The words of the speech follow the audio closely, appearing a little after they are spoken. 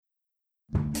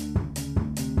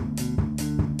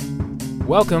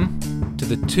Welcome to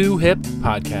the Too Hip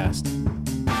Podcast.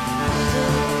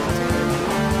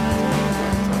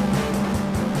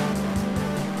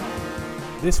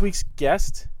 This week's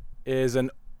guest is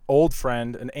an old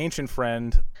friend, an ancient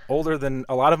friend, older than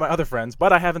a lot of my other friends,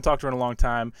 but I haven't talked to her in a long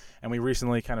time, and we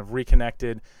recently kind of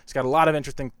reconnected. She's got a lot of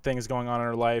interesting things going on in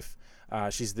her life.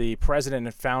 She's the president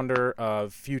and founder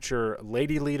of Future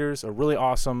Lady Leaders, a really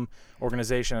awesome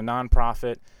organization, a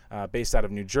nonprofit based out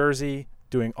of New Jersey,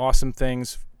 doing awesome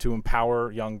things to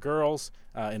empower young girls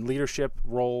in leadership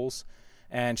roles.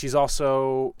 And she's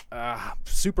also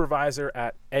supervisor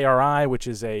at ARI, which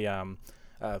is a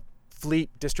fleet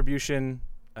distribution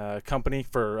company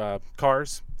for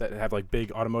cars that have like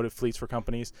big automotive fleets for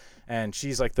companies. And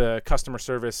she's like the customer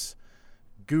service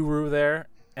guru there.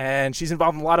 And she's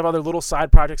involved in a lot of other little side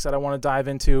projects that I want to dive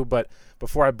into. But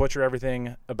before I butcher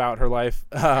everything about her life,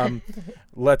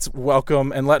 let's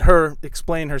welcome and let her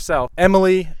explain herself.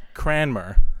 Emily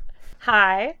Cranmer.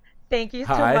 Hi. Thank you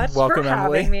so much welcome, for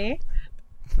Emily. having me.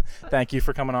 Thank you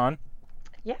for coming on.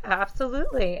 Yeah,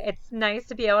 absolutely. It's nice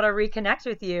to be able to reconnect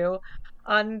with you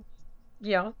on,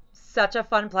 such a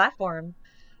fun platform.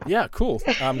 Yeah, cool.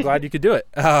 I'm glad you could do it.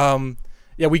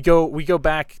 Yeah, we go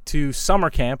back to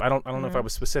summer camp. I don't know if I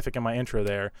was specific in my intro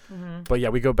there, but yeah,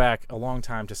 we go back a long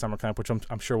time to summer camp, which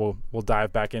I'm sure we'll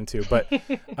dive back into. But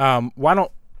why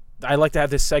don't I like to have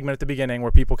this segment at the beginning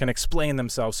where people can explain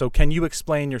themselves. So can you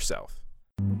explain yourself?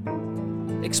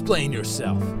 Explain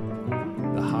yourself.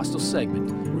 The hostile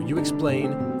segment where you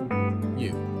explain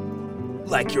you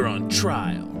like you're on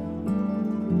trial.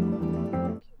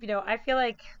 I feel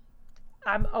like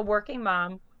I'm a working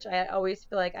mom, which I always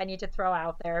feel like I need to throw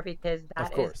out there because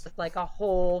that is just like a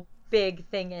whole big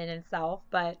thing in itself.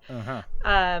 But,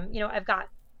 I've got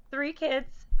 3 kids,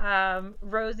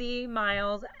 Rosie,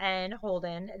 Miles, and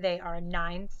Holden. They are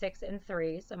 9, 6, and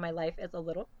 3. So my life is a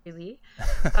little crazy.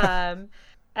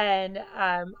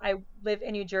 I live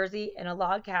in New Jersey in a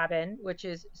log cabin, which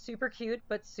is super cute,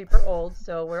 but super old.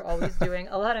 So we're always doing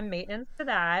a lot of maintenance to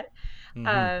that.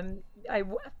 I've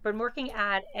been working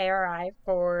at ARI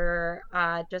for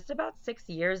just about 6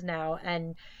 years now,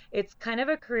 and it's kind of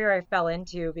a career I fell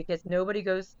into because nobody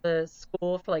goes to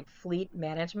school for like fleet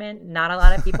management. Not a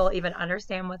lot of people even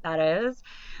understand what that is,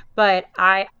 but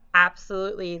I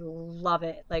absolutely love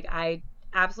it. Like I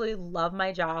absolutely love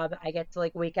my job. I get to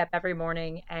like wake up every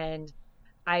morning and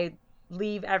I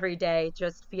leave every day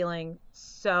just feeling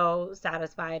so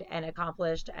satisfied and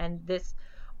accomplished. And this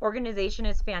organization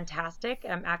is fantastic.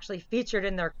 I'm actually featured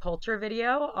in their culture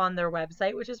video on their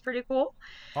website, which is pretty cool.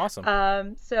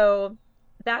 Awesome. So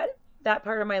that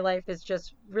part of my life is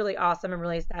just really awesome and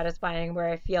really satisfying, where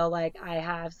I feel like I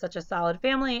have such a solid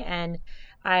family, and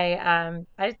I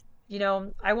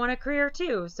want a career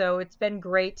too. So it's been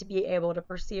great to be able to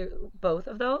pursue both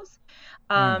of those.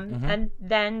 And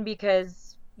then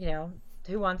because,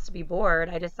 who wants to be bored,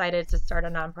 I decided to start a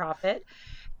nonprofit.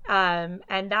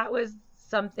 And that was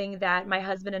something that my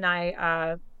husband and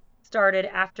I started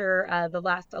after the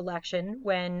last election,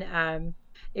 when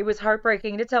it was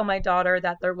heartbreaking to tell my daughter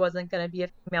that there wasn't going to be a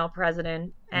female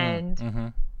president.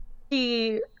 And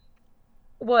she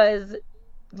was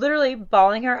literally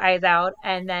bawling her eyes out,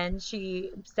 and then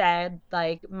she said,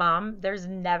 like, Mom, there's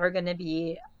never going to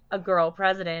be a girl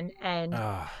president. And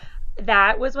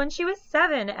that was when she was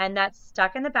 7, and that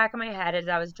stuck in the back of my head as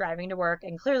I was driving to work.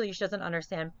 And clearly she doesn't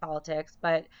understand politics,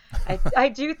 but I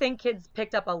do think kids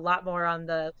picked up a lot more on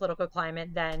the political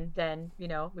climate than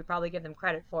we probably give them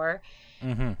credit for.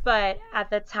 But at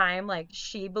the time, like,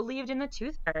 she believed in the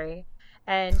Tooth Fairy,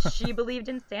 and she believed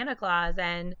in Santa Claus.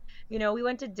 And we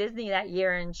went to Disney that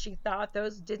year, and she thought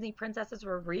those Disney princesses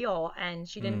were real, and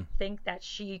she didn't think that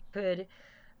she could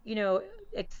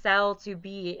excel to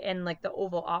be in like the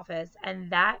Oval Office. And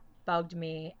that bugged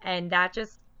me, and that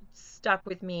just stuck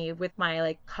with me, with my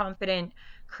like confident,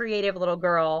 creative little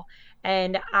girl.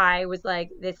 And I was like,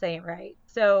 this ain't right.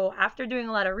 So after doing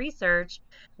a lot of research,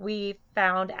 we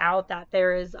found out that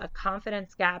there is a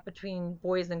confidence gap between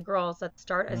boys and girls that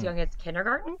start as young as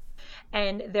kindergarten.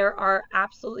 And there are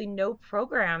absolutely no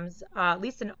programs, at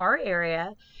least in our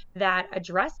area, that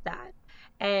address that.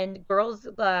 And girls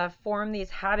form these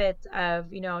habits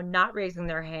of, not raising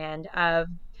their hand, of,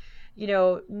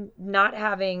 not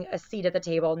having a seat at the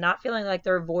table, not feeling like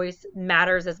their voice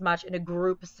matters as much in a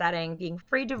group setting, being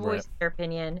afraid to voice their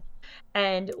opinion.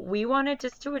 And we wanted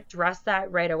just to address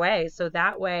that right away. So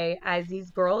that way, as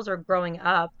these girls are growing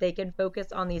up, they can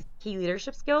focus on these key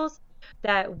leadership skills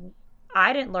that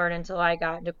I didn't learn until I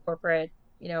got into corporate,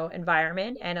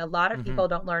 environment. And a lot of people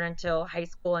don't learn until high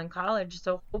school and college.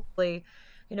 So hopefully,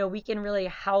 we can really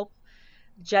help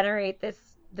generate this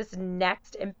this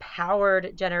next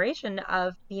empowered generation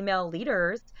of female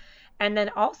leaders. And then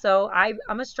also,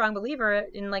 I'm a strong believer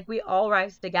in like we all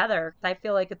rise together. I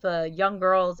feel like if the young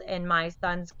girls in my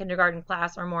son's kindergarten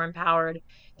class are more empowered,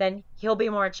 then he'll be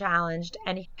more challenged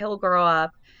and he'll grow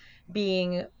up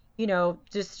being,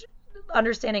 just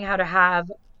understanding how to have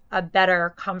a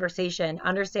better conversation,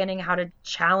 understanding how to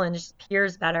challenge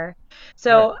peers better. Right.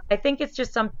 So I think it's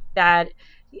just something that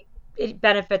it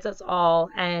benefits us all.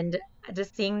 And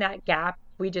just seeing that gap,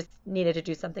 we just needed to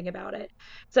do something about it.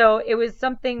 So it was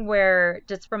something where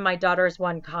just from my daughter's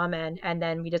one comment, and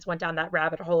then we just went down that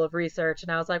rabbit hole of research.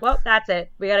 And I was like, well, that's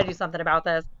it. We got to do something about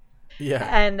this. Yeah.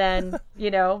 And then,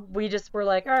 we just were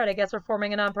like, all right, I guess we're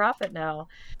forming a nonprofit now.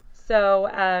 So,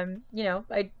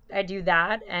 I do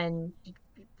that and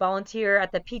volunteer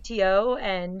at the PTO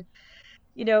and,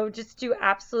 just do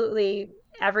absolutely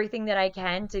everything that I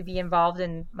can to be involved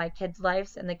in my kids'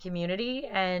 lives and the community.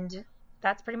 And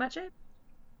that's pretty much it.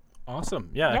 Awesome.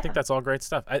 Yeah, I think Yeah. that's all great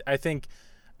stuff. I think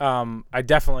I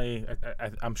definitely,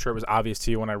 I'm sure it was obvious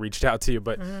to you when I reached out to you,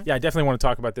 but Hmm. yeah, I definitely want to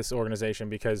talk about this organization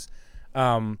because,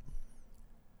 um,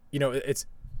 it's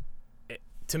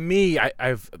to me,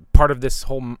 I've part of this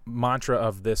whole mantra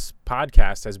of this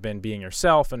podcast has been being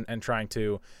yourself and trying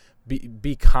to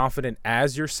be confident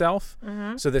as yourself.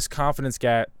 Hmm. So this confidence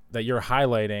gap that you're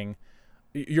highlighting,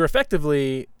 you're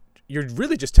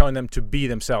really just telling them to be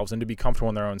themselves and to be comfortable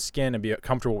in their own skin and be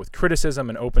comfortable with criticism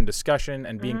and open discussion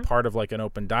and being Hmm. part of like an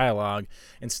open dialogue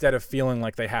instead of feeling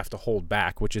like they have to hold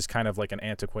back, which is kind of like an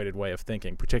antiquated way of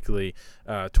thinking, particularly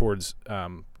towards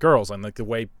girls and like the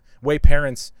way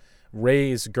parents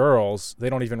raise girls. They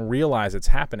don't even realize it's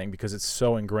happening because it's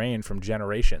so ingrained from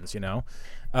generations, Hmm.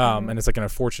 and it's like an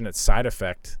unfortunate side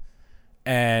effect.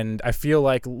 And I feel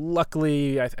like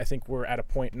luckily I think we're at a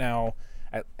point now,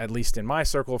 at least in my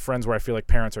circle of friends, where I feel like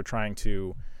parents are trying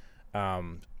to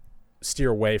steer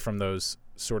away from those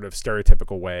sort of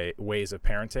stereotypical ways of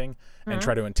parenting and Hmm.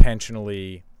 try to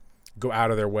intentionally go out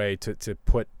of their way to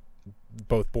put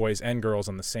both boys and girls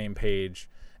on the same page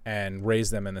and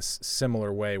raise them in this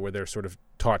similar way where they're sort of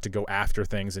taught to go after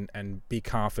things and be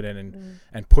confident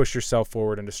and push yourself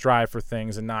forward and to strive for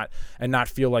things and not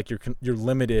feel like you're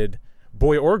limited,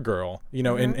 boy or girl,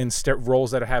 Hmm. in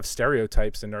roles that have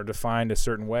stereotypes and are defined a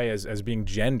certain way as being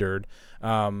gendered.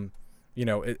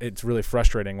 It's really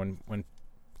frustrating when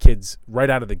kids right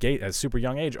out of the gate at a super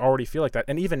young age already feel like that.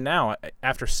 And even now,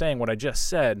 after saying what I just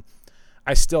said,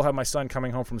 I still have my son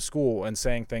coming home from school and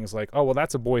saying things like, "Oh, well,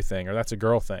 that's a boy thing or that's a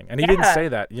girl thing," and he didn't Yeah. say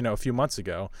that, a few months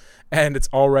ago, and it's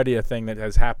already a thing that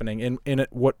is happening in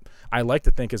what I like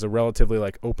to think is a relatively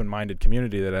like open-minded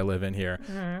community that I live in here,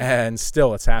 Hmm. and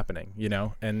still it's happening,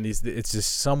 and it's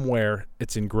just somewhere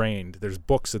it's ingrained. There's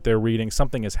books that they're reading,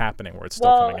 something is happening where it's still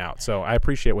Well, coming out. So I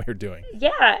appreciate what you're doing. yeah,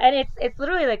 and it's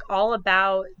literally like all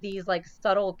about these like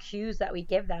subtle cues that we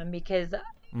give them because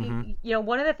Mm-hmm.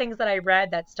 one of the things that I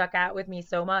read that stuck out with me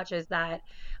so much is that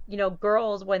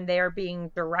girls when they're being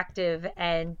directive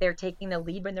and they're taking the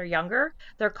lead when they're younger,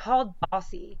 they're called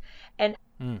bossy. And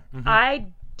Mm-hmm. I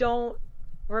don't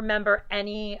remember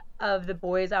any of the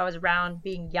boys I was around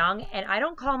being young, and I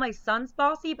don't call my sons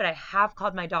bossy, but I have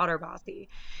called my daughter bossy.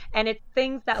 And it's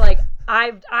things that like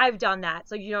I've done that.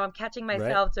 So I'm catching Right.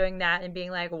 myself doing that and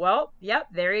being like, "Well, yep,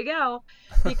 there you go."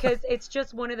 Because it's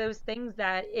just one of those things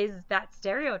that is that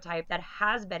stereotype that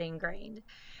has been ingrained.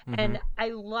 Mm-hmm. And I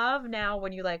love now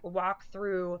when you like walk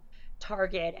through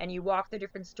Target and you walk through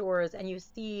different stores and you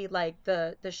see like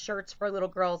the shirts for little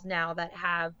girls now that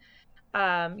have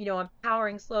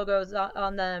empowering slogos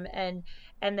on them, and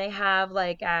they have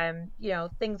like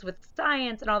things with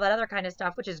science and all that other kind of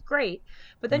stuff, which is great.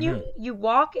 But then Mm-hmm. you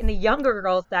walk in the younger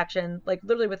girls section, like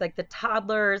literally with like the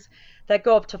toddlers that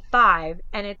go up to 5,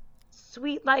 and it's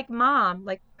sweet like mom,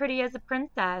 like pretty as a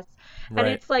princess, and Right.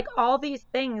 it's like all these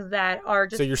things that are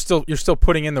So just you're still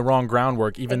putting in the wrong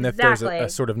groundwork, even if there's a exactly.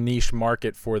 sort of niche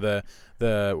market for the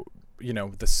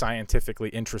scientifically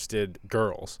interested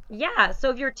girls. Yeah, so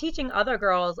if you're teaching other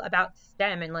girls about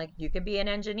STEM and like you can be an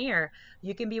engineer,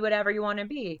 you can be whatever you want to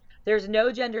be. There's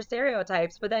no gender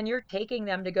stereotypes, but then you're taking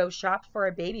them to go shop for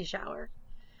a baby shower.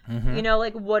 Mm-hmm.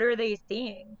 Like what are they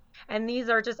seeing? And these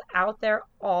are just out there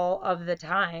all of the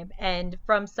time. And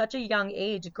from such a young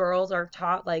age, girls are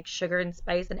taught like sugar and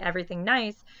spice and everything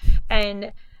nice.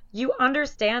 And you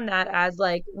understand that as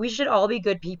like we should all be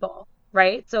good people,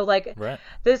 right? So like Right.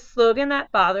 this slogan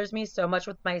that bothers me so much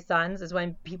with my sons is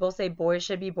when people say boys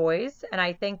should be boys. And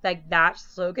I think like that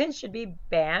slogan should be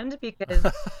banned because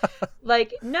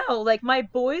like no, like my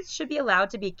boys should be allowed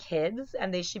to be kids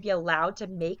and they should be allowed to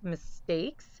make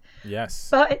mistakes, Yes.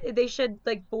 but they should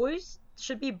like boys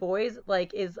should be boys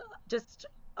like is just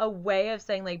a way of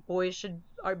saying like boys should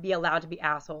or be allowed to be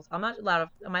assholes. I'm not allowed to,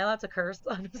 am I allowed to curse?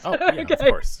 Oh yeah, of Okay.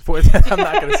 course. I'm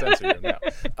not going to censor you.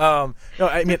 No. No.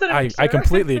 I mean, Just want to make I sure.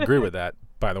 completely agree with that.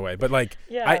 By the way, but like,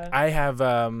 Yeah. I have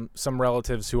some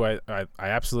relatives who I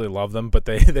absolutely love them, but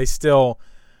they still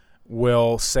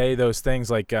will say those things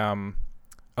like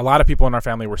a lot of people in our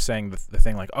family were saying the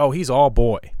thing like, oh, he's all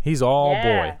boy,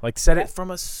 Yeah. like said it Yep.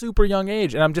 from a super young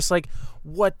age, and I'm just like,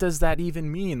 what does that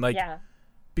even mean? Like, Yeah.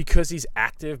 because he's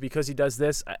active, because he does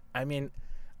this. I mean,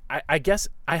 I guess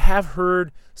I have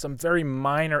heard some very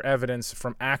minor evidence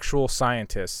from actual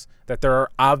scientists that there are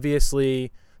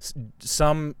obviously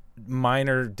some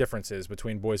minor differences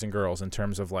between boys and girls in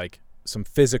terms of like some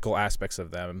physical aspects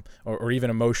of them, or even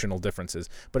emotional differences,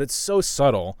 but it's so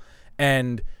subtle.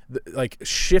 And like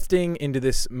shifting into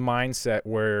this mindset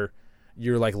where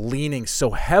you're like leaning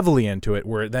so heavily into it,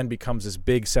 where it then becomes this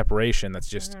big separation that's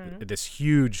just this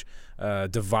huge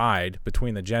divide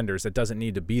between the genders that doesn't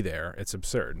need to be there. It's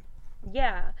absurd.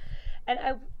 Yeah. And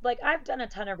I've done a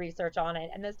ton of research on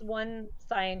it, and this one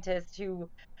scientist who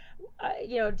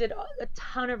did a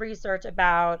ton of research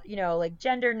about, like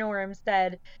gender norms,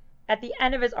 said at the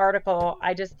end of his article,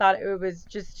 I just thought it was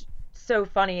just so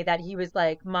funny that he was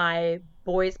like, my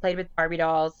boys played with Barbie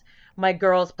dolls, my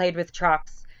girls played with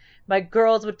trucks. My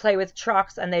girls would play with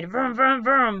trucks and they'd vroom, vroom,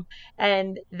 vroom.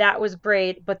 And that was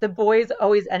great. But the boys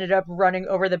always ended up running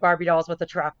over the Barbie dolls with the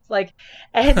trucks. Like,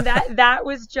 and that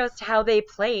was just how they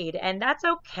played. And that's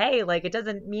okay. Like, it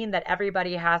doesn't mean that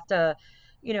everybody has to,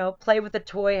 play with a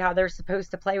toy how they're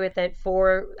supposed to play with it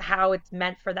for how it's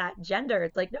meant for that gender.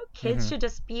 It's like, no, kids Hmm. should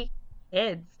just be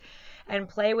kids and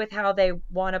play with how they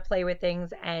want to play with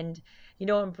things, and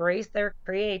embrace their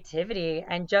creativity,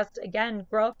 and just again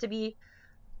grow up to be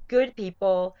good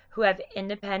people who have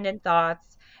independent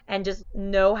thoughts and just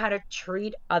know how to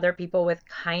treat other people with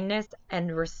kindness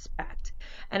and respect.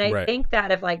 And I Right. think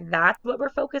that if like that's what we're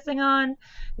focusing on,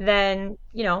 then,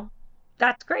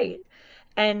 that's great.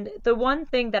 And the one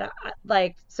thing that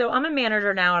so I'm a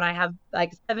manager now, and I have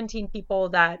like 17 people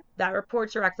that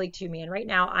report directly to me. And right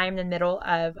now I'm in the middle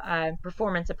of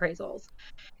performance appraisals,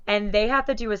 and Fun. they have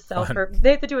to do a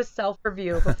self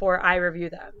review before I review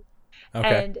them.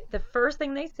 Okay. And the first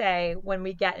thing they say when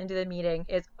we get into the meeting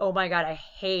is, "Oh my God, I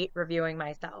hate reviewing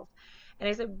myself." And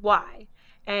I said, "Why?"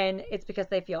 And it's because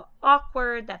they feel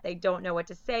awkward, that they don't know what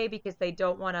to say because they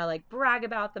don't want to like brag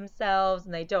about themselves,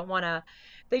 and they don't want to,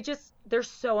 they're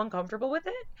so uncomfortable with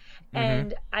it. Hmm.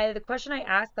 And the question I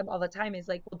ask them all the time is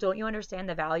like, "Well, don't you understand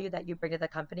the value that you bring to the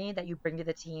company, that you bring to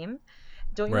the team?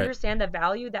 Don't you Right. understand the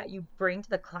value that you bring to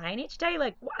the client each day?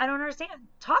 Like, I don't understand.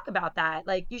 Talk about that.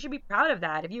 Like, you should be proud of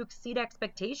that. If you exceed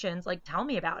expectations, like, tell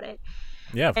me about it."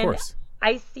 Yeah, of And course.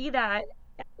 I see that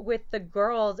with the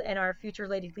girls and our future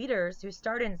lady leaders who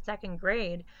start in second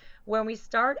grade. When we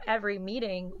start every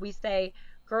meeting, we say,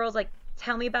 "Girls, like,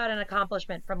 tell me about an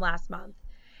accomplishment from last month."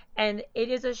 And it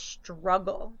is a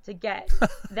struggle to get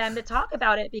them to talk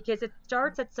about it because it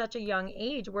starts at such a young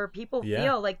age where people Yeah.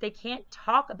 feel like they can't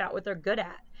talk about what they're good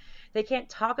at. They can't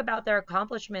talk about their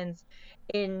accomplishments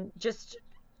in just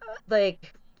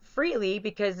like freely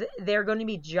because they're going to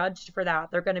be judged for that.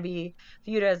 They're going to be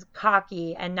viewed as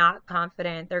cocky and not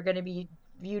confident. They're going to be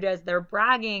viewed as they're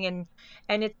bragging,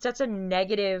 and it's such a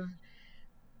negative,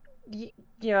 you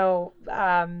know,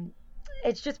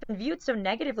 it's just been viewed so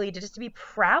negatively to just to be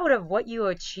proud of what you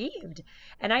achieved.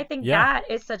 And I think Yeah.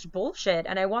 that is such bullshit.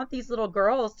 And I want these little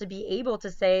girls to be able to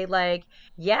say, like,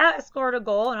 yeah, I scored a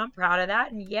goal and I'm proud of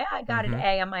that. And yeah, I got an Hmm.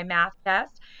 A on my math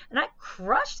test and I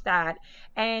crushed that.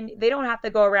 And they don't have to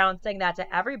go around saying that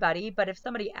to everybody. But if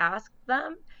somebody asks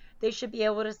them, they should be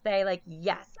able to say, like,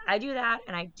 yes, I do that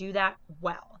and I do that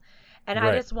well. And I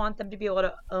Right. just want them to be able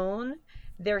to own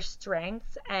their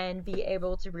strengths and be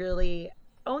able to really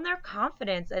own their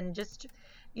confidence. And just,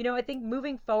 I think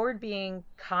moving forward, being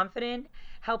confident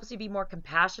helps you be more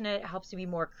compassionate, helps you be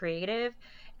more creative,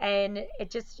 and it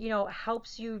just,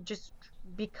 helps you just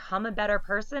become a better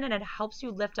person, and it helps you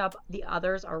lift up the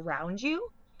others around you.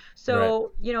 Right.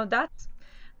 So,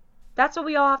 that's what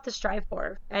we all have to strive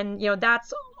for. And,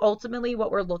 that's ultimately what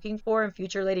we're looking for in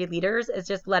future lady leaders, is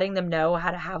just letting them know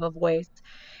how to have a voice.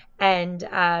 And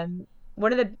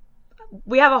one of the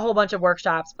we have a whole bunch of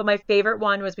workshops, but my favorite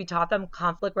one was we taught them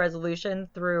conflict resolution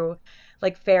through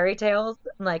like fairy tales,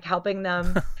 like helping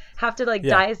them have to like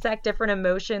Yeah. dissect different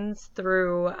emotions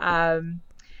through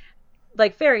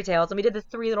like fairy tales. And we did the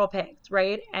Three Little Pigs,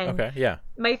 right? And Okay. Yeah.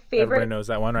 my Everybody favorite knows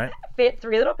that one, right? fit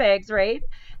Three Little Pigs, right?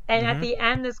 And at Hmm. the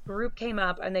end, this group came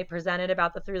up and they presented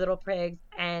about the Three Little Pigs,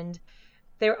 and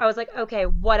I was like, okay,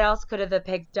 what else could have the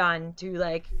pigs done to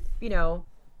like, you know,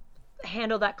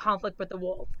 handle that conflict with the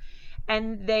wolf?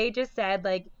 And they just said,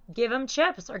 like, give him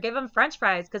chips or give him French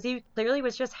fries because he clearly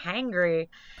was just hangry.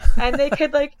 And they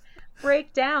could, like,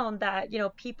 break down that,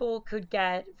 people could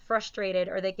get frustrated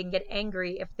or they can get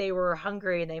angry if they were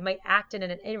hungry and they might act in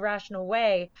an irrational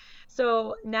way.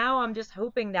 So now I'm just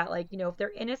hoping that, like, if they're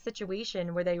in a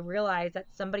situation where they realize that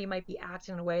somebody might be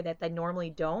acting in a way that they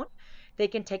normally don't, they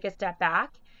can take a step back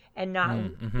and not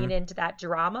Mm-hmm. lean into that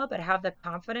drama, but have the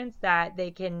confidence that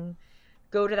they can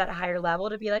go to that higher level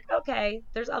to be like, okay,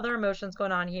 there's other emotions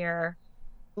going on here.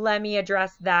 Let me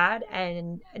address that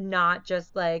and not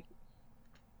just like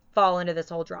fall into this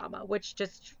whole drama, which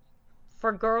just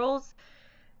for girls,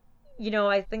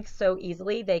 I think so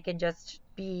easily they can just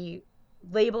be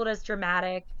labeled as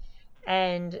dramatic,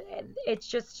 and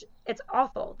it's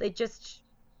awful.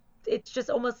 It's just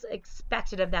almost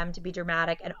expected of them to be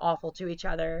dramatic and awful to each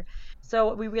other.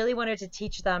 So we really wanted to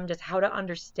teach them just how to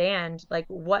understand like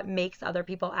what makes other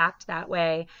people act that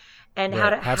way and how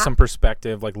Right. to Have some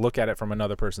perspective, like look at it from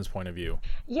another person's point of view.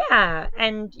 yeah.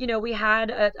 And we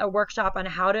had a workshop on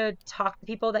how to talk to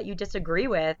people that you disagree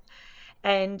with,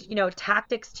 and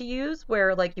tactics to use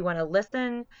where like you want to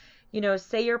listen,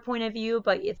 say your point of view,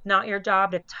 but it's not your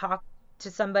job to talk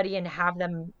to somebody and have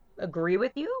them agree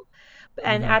with you.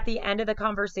 And Mm-hmm. at the end of the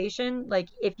conversation, like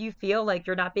if you feel like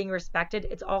you're not being respected,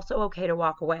 it's also okay to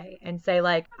walk away and say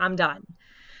like I'm done,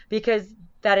 because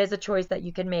that is a choice that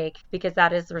you can make, because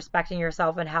that is respecting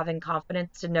yourself and having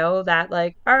confidence to know that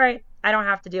like all right, I don't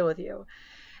have to deal with you.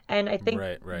 And I think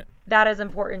Right. Right. that is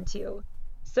important too.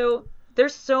 So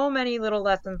there's so many little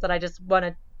lessons that I just want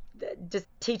to just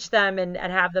teach them and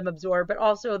have them absorb, but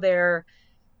also they're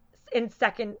in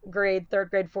second grade, third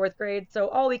grade, fourth grade. So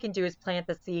all we can do is plant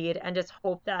the seed and just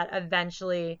hope that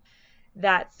eventually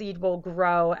that seed will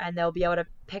grow and they'll be able to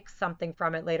pick something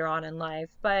from it later on in life.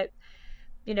 But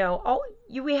all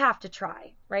we have to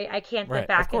try, right? I can't sit Right. Of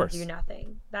back and do course.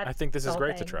 nothing. I That's think this the is whole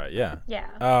great to thing. try. Yeah.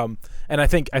 Yeah. And I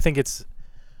think it's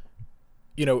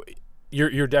you know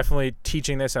you're definitely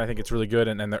teaching this, and I think it's really good.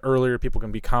 And the earlier people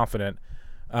can be confident,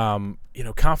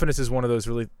 confidence is one of those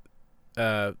really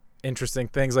interesting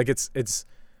things. Like it's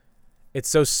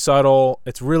so subtle.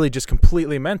 It's really just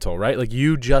completely mental, right? Like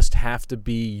you just have to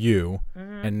be you,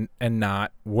 Hmm. and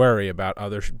not worry about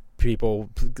other people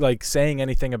like saying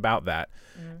anything about that.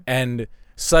 Hmm. And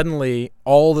suddenly,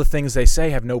 all the things they say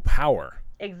have no power.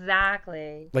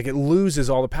 Exactly. Like it loses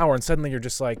all the power, and suddenly you're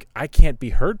just like, I can't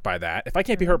be hurt by that. If I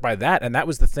can't be Hmm. hurt by that, and that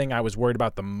was the thing I was worried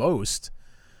about the most,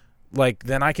 like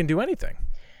then I can do anything.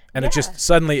 And it Yeah. just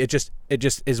suddenly it just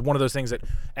is one of those things that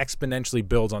exponentially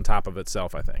builds on top of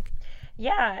itself, I think.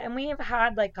 Yeah, and we have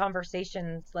had like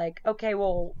conversations like, okay,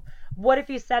 well, what if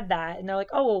you said that? And they're like,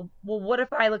 oh, well, what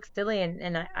if I look silly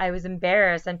and I was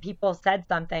embarrassed and people said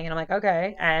something? And I'm like,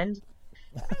 okay, and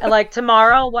like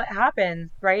tomorrow, what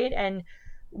happens, right? And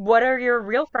what are your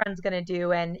real friends gonna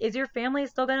do? And is your family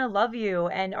still gonna love you?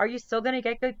 And are you still gonna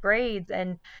get good grades?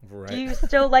 And do Right. you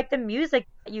still like the music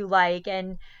that you like?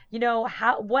 And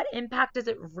what impact does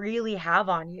it really have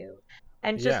on you?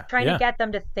 And Yeah. just trying to Yeah. get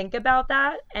them to think about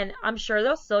that. And I'm sure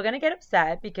they're still gonna get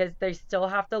upset because they still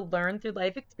have to learn through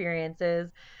life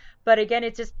experiences. But again,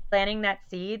 it's just planting that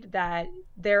seed that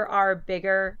there are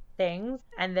bigger things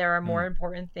and there are more Mm.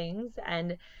 important things.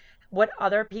 And what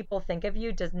other people think of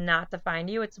you does not define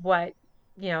you. It's what,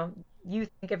 you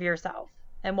think of yourself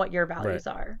and what your Right. values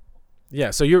are.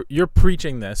 Yeah. So you're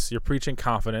preaching this. You're preaching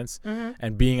confidence Hmm.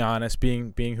 and being honest,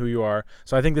 being who you are.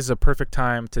 So I think this is a perfect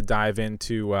time to dive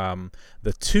into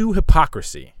the two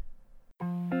hypocrisy.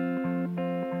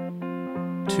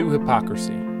 Two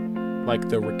hypocrisy, like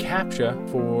the recaptcha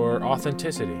for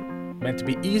authenticity, meant to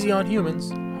be easy on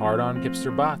humans, hard on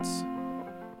hipster bots.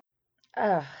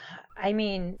 Ugh, I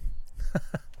mean,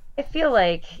 I feel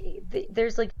like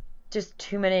there's like just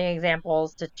too many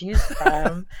examples to choose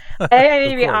from. I mean,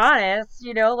 to Of be course. honest,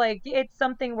 like it's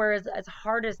something where as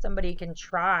hard as somebody can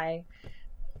try,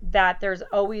 that there's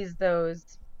always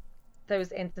those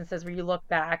instances where you look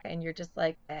back and you're just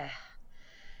like,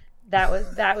 that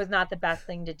was not the best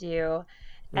thing to do.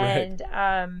 Right. And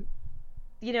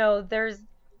you know, there's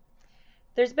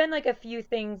been like a few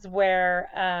things where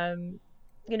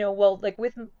well, like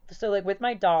with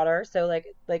my daughter, so like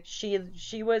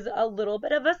she was a little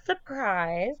bit of a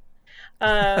surprise.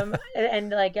 And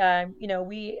like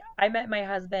we I met my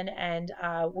husband and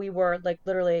we were like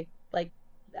literally like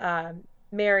um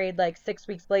married like 6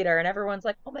 weeks later, and everyone's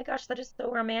like, oh my gosh, that is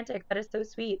so romantic, that is so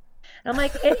sweet. And I'm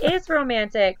like, it is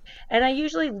romantic. And I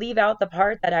usually leave out the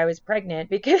part that I was pregnant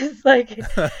because like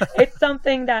it's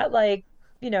something that like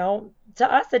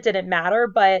to us it didn't matter,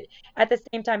 but at the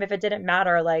same time, if it didn't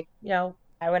matter, like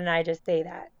why wouldn't I just say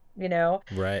that? you know?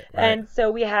 Right, right. And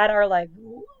so we had our like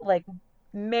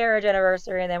marriage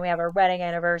anniversary, and then we have our wedding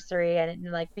anniversary,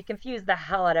 and like we confused the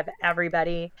hell out of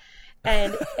everybody.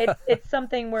 And it's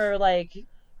something where like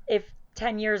if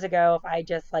 10 years ago if I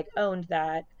just like owned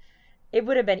that, it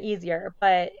would have been easier,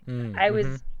 but Mm, I mm-hmm.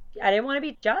 was I didn't want to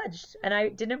be judged, and I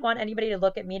didn't want anybody to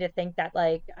look at me to think that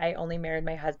like I only married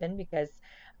my husband because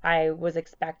I was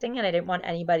expecting, and I didn't want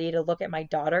anybody to look at my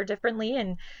daughter differently.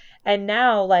 And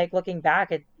now like looking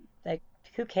back, it like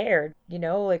who cared, you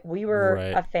know? Like we were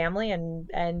Right. a family, and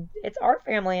it's our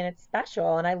family, and it's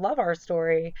special, and I love our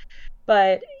story,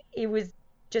 but it was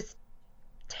just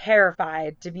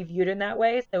terrified to be viewed in that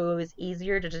way, so it was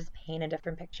easier to just paint a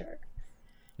different picture.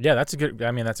 Yeah, that's a good.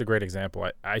 I mean, that's a great example.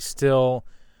 I still,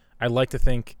 I like to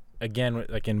think again,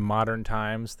 like in modern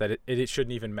times, that it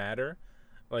shouldn't even matter,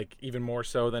 like even more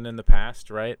so than in the past,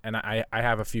 right? And I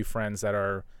have a few friends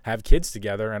that have kids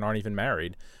together and aren't even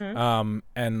married, Hmm?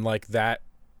 and like that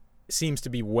seems to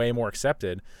be way more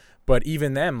accepted. But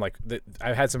even them, like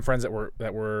I've had some friends that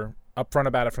were upfront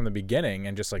about it from the beginning,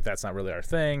 and just like that's not really our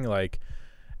thing, like,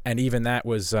 and even that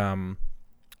was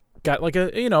got like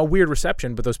a weird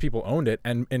reception, but those people owned it.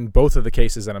 And in both of the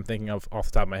cases that I'm thinking of off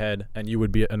the top of my head, and you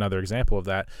would be another example of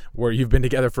that, where you've been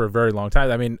together for a very long time.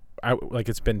 I mean, like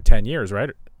it's been 10 years, right?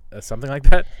 Something like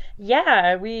that.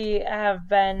 Yeah, we have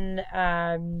been,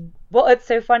 well, it's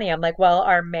so funny. I'm like, well,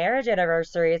 our marriage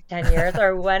anniversary is 10 years.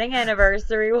 Our wedding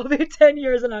anniversary will be 10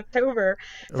 years in October.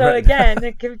 So Right.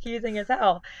 again, confusing as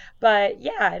hell. But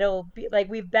yeah, it'll be like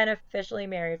we've been officially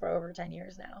married for over 10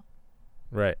 years now.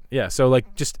 Right. Yeah. So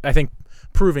like, just I think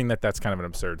proving that that's kind of an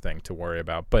absurd thing to worry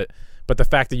about, but the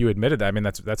fact that you admitted that, I mean,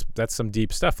 that's some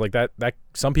deep stuff. Like that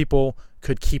some people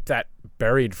could keep that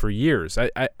buried for years.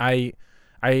 I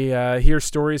hear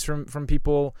stories from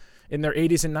people in their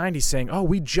 80s and 90s saying, "Oh,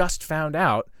 we just found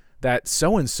out that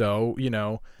so and so,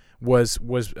 was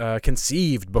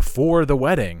conceived before the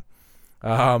wedding,"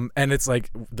 and it's like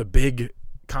the big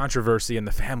controversy in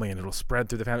the family, and it'll spread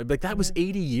through the family. Like that was Hmm.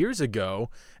 80 years ago,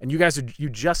 and you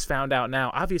just found out now.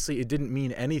 Obviously, it didn't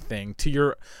mean anything to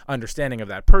your understanding of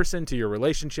that person, to your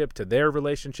relationship, to their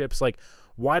relationships. Like,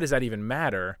 why does that even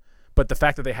matter? But the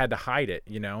fact that they had to hide it,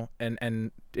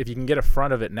 and if you can get a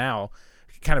front of it now,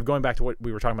 kind of going back to what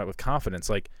we were talking about with confidence,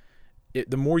 like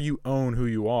the more you own who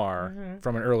you are Hmm.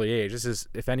 from an early age. This is,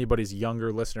 if anybody's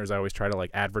younger listeners, I always try to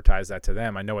like advertise that to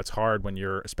them. I know it's hard when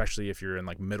especially if you're in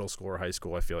like middle school or high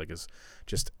school. I feel like is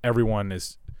just everyone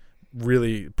is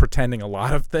really pretending a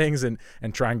lot of things and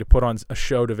trying to put on a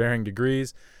show to varying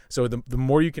degrees. So the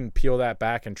more you can peel that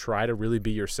back and try to really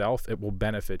be yourself, it will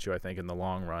benefit you, I think, in the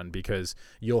long run, because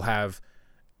you're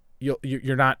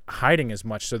not hiding as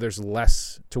much, so there's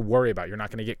less to worry about. You're not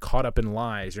going to get caught up in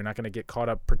lies. You're not going to get caught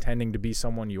up pretending to be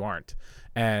someone you aren't.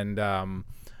 And I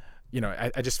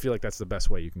just feel like that's the best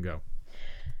way you can go.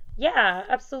 Yeah,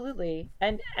 absolutely.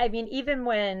 And I mean, even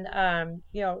when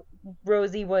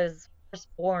Rosie was first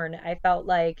born, I felt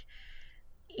like,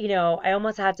 I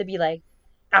almost had to be like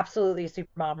absolutely a super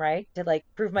mom, right? To like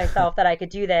prove myself that I could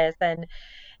do this. And,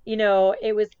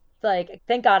 it was like,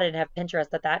 thank God I didn't have Pinterest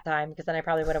at that time because then I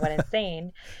probably would have went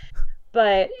insane.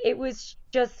 But it was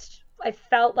just, I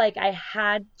felt like I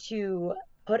had to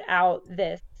put out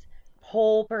this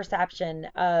whole perception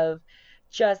of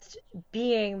just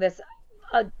being this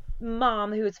a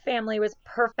mom whose family was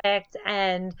perfect,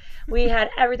 and we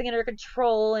had everything under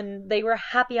control, and they were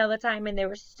happy all the time, and they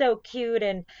were so cute.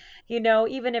 And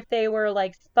even if they were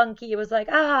like spunky, it was like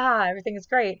everything is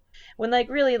great, when like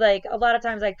really like a lot of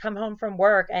times I come home from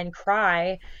work and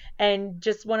cry and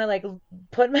just want to like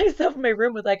put myself in my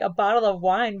room with like a bottle of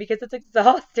wine because it's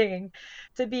exhausting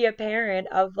to be a parent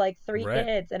of like three Right.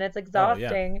 kids, and it's Oh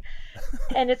yeah. exhausting.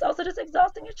 And it's also just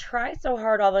exhausting to try so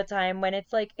hard all the time when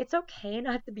it's like it's okay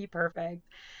not to be perfect.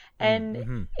 And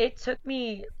Mm-hmm. it took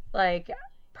me like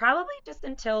probably just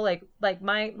until like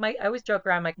my I always joke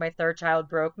around like my third child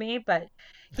broke me, but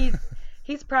he's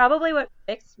he's probably what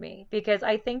fixed me, because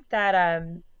I think that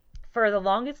for the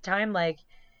longest time, like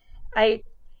I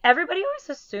everybody always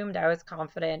assumed I was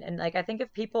confident. And like I think if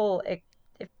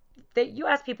that you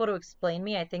ask people to explain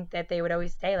me, I think that they would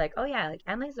always say like, "Oh yeah, like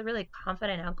Emily's a really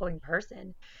confident, outgoing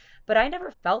person." But I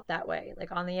never felt that way,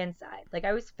 like on the inside. Like I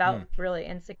always felt Mm. really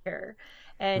insecure,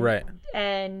 and Right.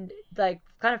 like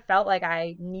kind of felt like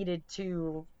I needed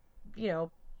to, you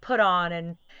know, put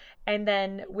on. And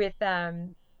then with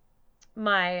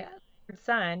my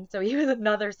son, so he was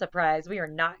another surprise. We are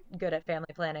not good at family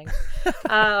planning.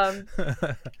 Um,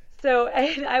 so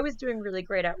I was doing really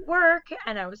great at work,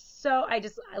 and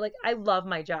I love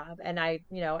my job, and I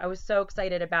was so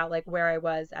excited about like where I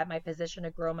was at my position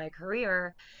to grow my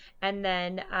career. And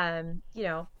then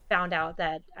found out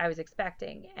that I was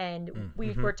expecting. And we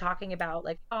Mm-hmm. were talking about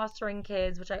like fostering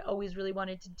kids, which I always really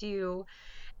wanted to do.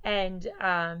 And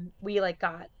we like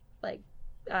got like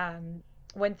um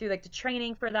went through like the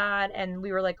training for that, and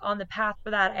we were like on the path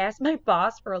for that. I asked my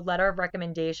boss for a letter of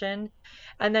recommendation,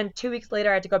 and then 2 weeks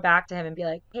later I had to go back to him and be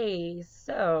like, hey,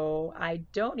 so I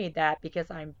don't need that because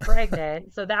I'm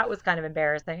pregnant. So that was kind of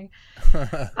embarrassing.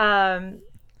 um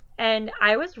and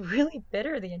I was really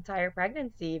bitter the entire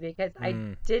pregnancy because I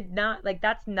Mm. did not like,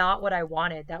 that's not what I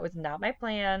wanted. That was not my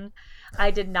plan.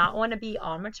 I did not want to be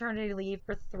on maternity leave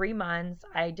for 3 months.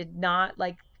 I did not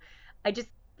like, I just,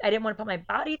 I didn't want to put my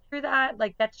body through that.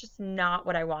 Like, that's just not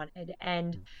what I wanted.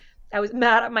 And I was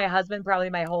mad at my husband probably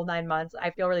my whole 9 months.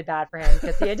 I feel really bad for him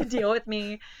because he had to deal with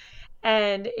me.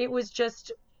 And it was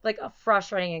just like a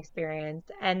frustrating experience.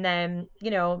 And then,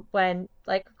 when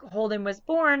like Holden was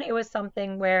born, it was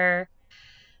something where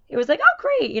it was like, oh,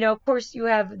 great. Of course you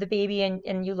have the baby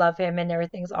and you love him and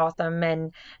everything's awesome.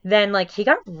 And then like he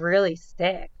got really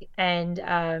sick and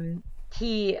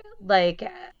he like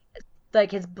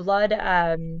his blood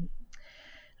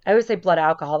I always say blood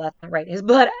alcohol, that's not right. His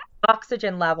blood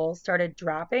oxygen levels started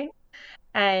dropping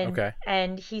and Okay.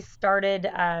 he started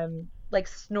like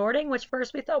snorting, which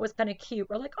first we thought was kind of cute.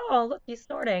 We're like, oh, look, he's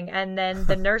snorting. And then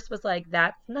the nurse was like,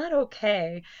 that's not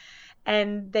okay.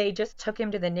 And they just took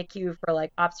him to the NICU for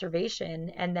like observation.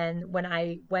 And then when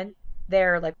I went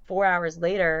there like 4 hours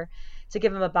later to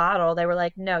give him a bottle, they were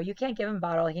like, no, you can't give him a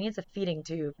bottle. He needs a feeding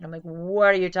tube. And I'm like,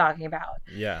 what are you talking about?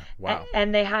 Yeah. Wow.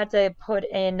 And they had to put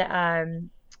in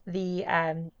the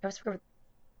I was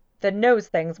the nose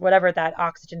things, whatever that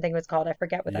oxygen thing was called. I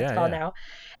forget what that's Yeah. called Yeah. now.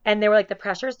 And they were like, the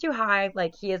pressure is too high.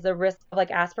 Like he is a risk of like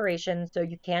aspiration, so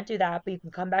you can't do that. But you can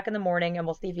come back in the morning and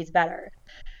we'll see if he's better.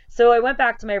 So I went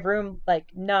back to my room like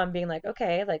numb, being like,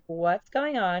 okay, like what's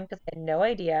going on? Because I had no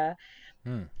idea.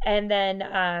 Mm. And then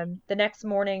the next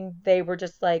morning they were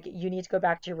just like, you need to go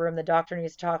back to your room. The doctor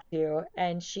needs to talk to you.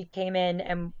 And she came in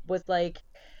and was like,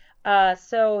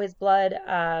 so his blood,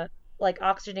 like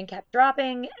oxygen kept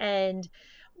dropping, and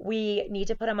we need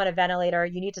to put him on a ventilator.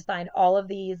 You need to sign all of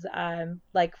these, um,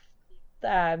 like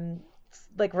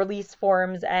release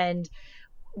forms, and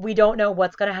we don't know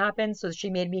what's going to happen. So she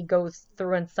made me go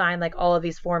through and sign like all of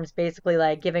these forms, basically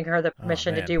like giving her the Oh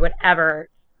permission to man. do whatever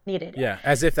needed. Yeah,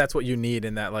 as if that's what you need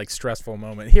in that like stressful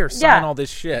moment. Here, sign Yeah, all this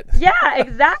shit. yeah,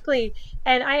 exactly.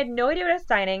 And I had no idea what I was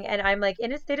signing, and I'm like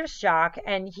in a state of shock,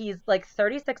 and he's like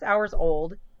 36 hours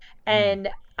old, Mm. and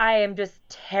I am just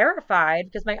terrified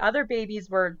because my other babies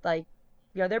were like,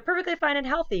 they're perfectly fine and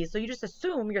healthy. So you just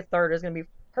assume your third is going to be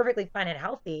perfectly fine and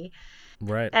healthy.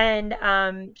 Right. And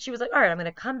she was like, all right, I'm going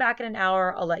to come back in an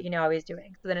hour. I'll let you know how he's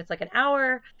doing. So then it's like an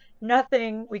hour,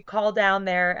 nothing. We call down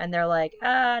there and they're like,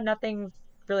 nothing's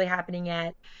really happening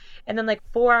yet. And then like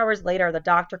 4 hours later, the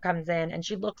doctor comes in and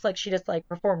she looks like she just like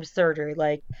performed surgery,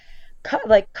 like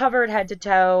like covered head to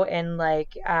toe in like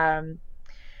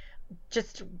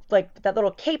just like that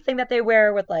little cape thing that they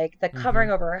wear with like the Mm-hmm.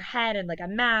 covering over her head and like a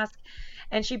mask.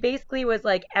 And she basically was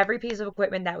like, every piece of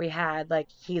equipment that we had, like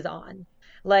he's on.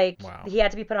 Like Wow. he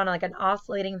had to be put on like an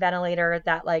oscillating ventilator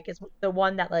that like is the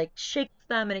one that like shakes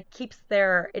them and it keeps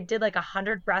it did like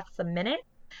 100 breaths a minute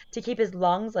to keep his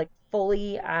lungs like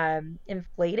fully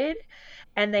inflated.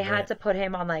 And they had Right. to put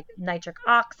him on like nitric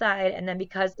oxide. And then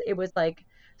because it was like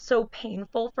so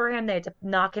painful for him, they had to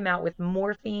knock him out with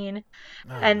morphine.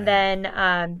 Oh And man.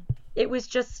 then it was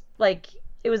just like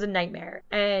it was a nightmare.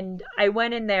 And I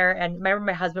went in there and remember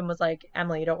my husband was like,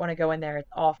 Emily, you don't want to go in there. It's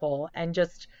awful. And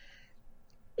just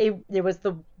it was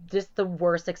the just the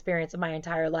worst experience of my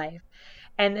entire life.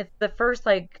 And it's the first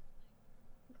like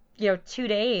 2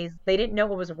 days they didn't know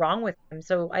what was wrong with him.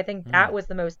 So I think Mm. that was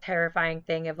the most terrifying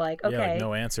thing of like, Yeah, like okay,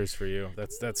 no answers for you.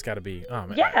 That's got to be. Oh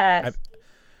man. yes.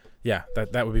 Yeah,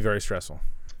 that would be very stressful.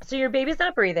 So your baby's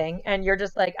not breathing and you're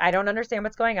just like, I don't understand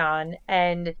what's going on.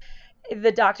 And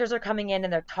the doctors are coming in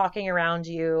and they're talking around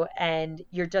you and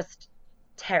you're just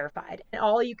terrified. And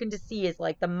all you can just see is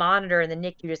like the monitor and the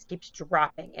NICU just keeps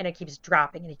dropping and it keeps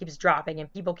dropping and it keeps dropping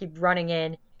and people keep running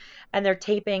in and they're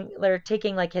taking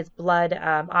like his blood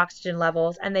oxygen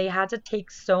levels, and they had to take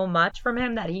so much from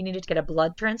him that he needed to get a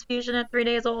blood transfusion at 3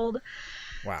 days old.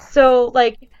 Wow. So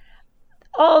like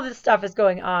all this stuff is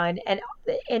going on, and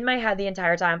in my head the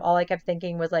entire time all I kept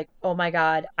thinking was like, oh my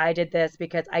god, I did this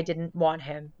because I didn't want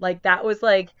him. Like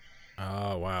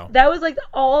Oh wow. that was like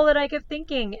all that I kept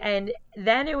thinking. And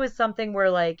then it was something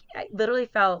where like I literally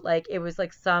felt like it was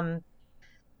like some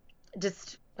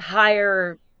just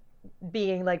higher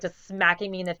being like just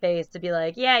smacking me in the face to be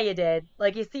like, yeah, you did.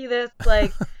 Like, you see this?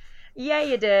 Like, Yeah,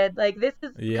 you did. Like this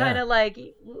is kind Yeah. of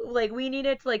like we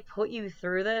needed to like put you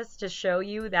through this to show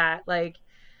you that like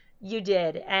you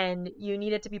did, and you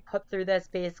needed to be put through this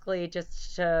basically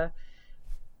just I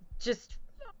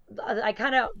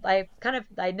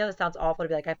know this sounds awful to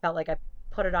be like I felt like I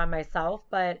put it on myself,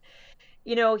 but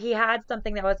he had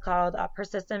something that was called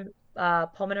persistent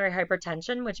pulmonary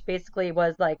hypertension, which basically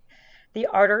was like the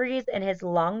arteries in his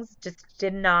lungs just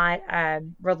did not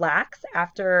relax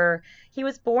after he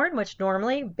was born, which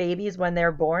normally babies, when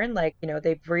they're born, like,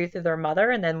 they breathe through their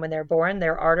mother, and then when they're born,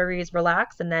 their arteries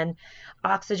relax, and then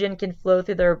oxygen can flow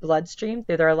through their bloodstream,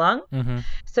 through their lung. Mm-hmm.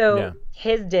 So Yeah.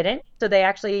 his didn't. So they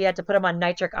actually had to put him on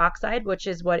nitric oxide, which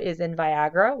is what is in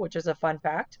Viagra, which is a fun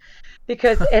fact,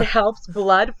 because it helps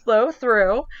blood flow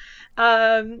through.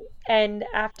 And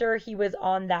after he was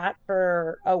on that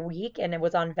for a week and it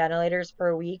was on ventilators for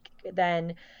a week,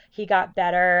 then he got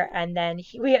better. And then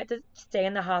we had to stay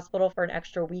in the hospital for an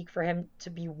extra week for him to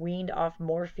be weaned off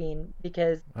morphine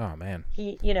because Oh man.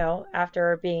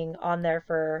 after being on there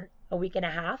for a week and a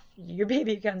half, your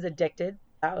baby becomes addicted.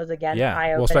 That was again Yeah. Well,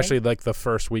 eye-opening. especially like the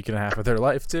first week and a half of their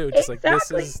life too. Just like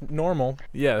this Exactly. is normal.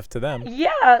 Yeah, to them.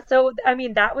 Yeah, so I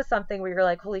mean that was something where you're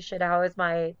like, holy shit, how is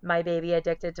my baby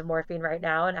addicted to morphine right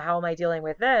now, and how am I dealing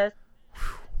with this?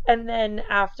 And then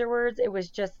afterwards, it was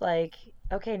just like,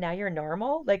 okay, now you're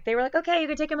normal. Like they were like, okay, you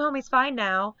can take him home. He's fine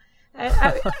now.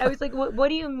 I was like, what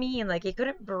do you mean? Like he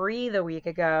couldn't breathe a week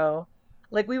ago.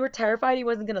 Like we were terrified he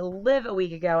wasn't gonna live a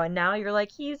week ago, and now you're like,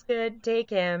 he's good, take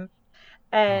him.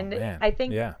 Oh And man. I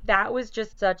think Yeah. that was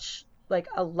just such like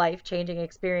a life-changing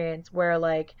experience where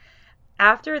like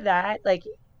after that, like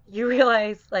you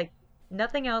realize like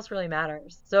nothing else really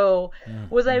matters. So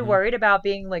was I Mm-hmm. worried about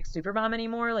being like super mom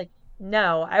anymore? Like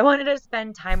no, I wanted to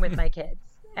spend time with my kids.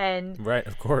 And Right.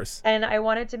 Of course. I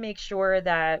wanted to make sure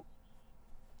that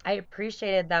I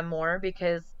appreciated them more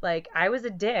because like I was a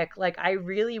dick. Like I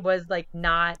really was like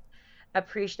not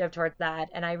appreciative towards that.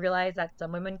 And I realized that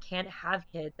some women can't have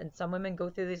kids and some women go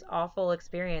through these awful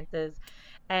experiences.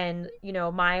 And,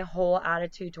 my whole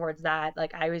attitude towards that,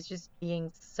 like I was just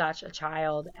being such a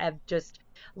child of just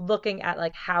looking at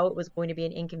like how it was going to be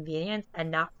an inconvenience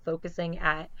and not focusing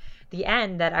at the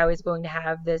end that I was going to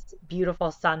have this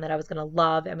beautiful son that I was going to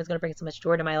love and was going to bring so much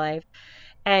joy to my life.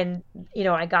 And,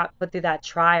 I got put through that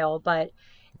trial, but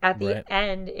at the Right.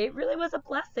 end, it really was a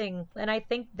blessing. And I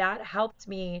think that helped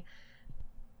me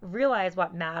realize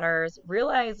what matters,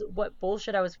 realize what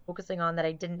bullshit I was focusing on that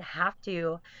I didn't have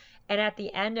to. And at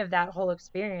the end of that whole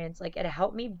experience, like it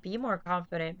helped me be more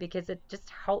confident because it just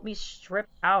helped me strip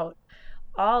out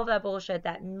all of that bullshit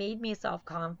that made me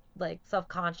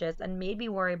self-conscious and made me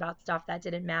worry about stuff that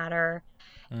didn't matter.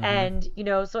 Mm-hmm.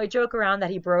 And, so I joke around that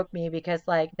he broke me because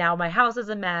like now my house is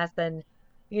a mess and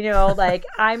like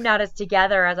I'm not as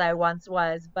together as I once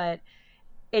was, but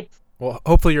it's Well,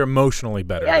 hopefully you're emotionally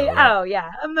better yeah, though, right? oh yeah,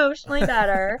 emotionally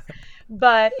better.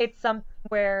 But it's something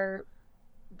where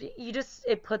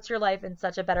it puts your life in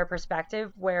such a better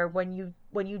perspective where when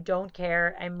you don't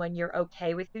care and when you're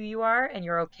okay with who you are and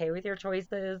you're okay with your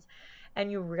choices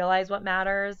and you realize what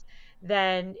matters,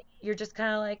 then you're just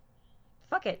kind of like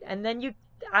fuck it. And then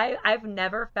I've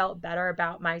never felt better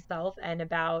about myself and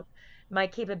about my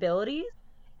capabilities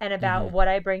and Mm-hmm. about what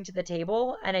I bring to the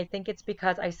table. And I think it's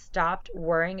because I stopped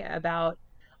worrying about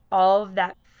all of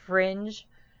that fringe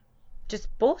just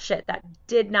bullshit that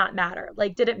did not matter.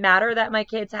 Like, did it matter that my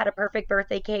kids had a perfect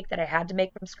birthday cake that I had to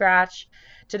make from scratch?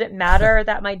 Did it matter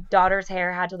that my daughter's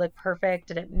hair had to look perfect?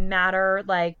 Did it matter,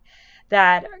 like,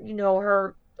 that,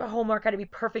 her homework had to be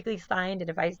perfectly signed? And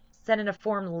if I sent in a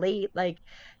form late, like,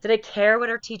 did I care what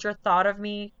her teacher thought of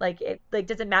me? Like,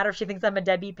 does it matter if she thinks I'm a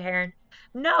deadbeat parent?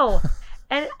 No.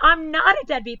 And I'm not a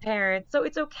deadbeat parent, so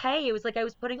it's okay. It was like I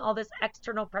was putting all this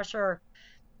external pressure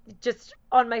just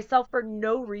on myself for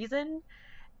no reason,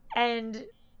 and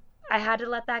I had to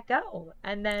let that go.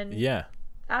 And then Yeah.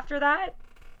 after that,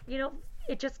 you know,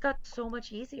 it just got so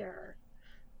much easier.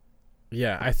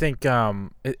 Yeah, I think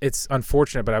it's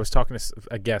unfortunate, but I was talking to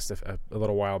a guest a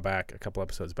little while back, a couple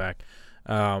episodes back,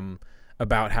 um,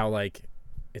 about how like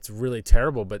it's really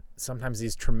terrible, but sometimes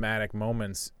these traumatic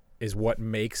moments is what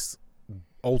makes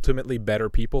ultimately better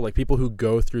people. Like people who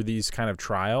go through these kind of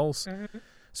trials Hmm.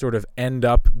 sort of end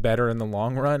up better in the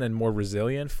long run and more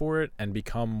resilient for it and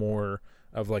become more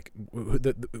of like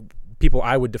the people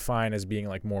I would define as being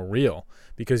like more real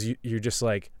because you're just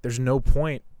like there's no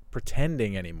point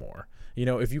pretending anymore. You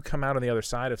know, if you come out on the other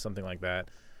side of something like that,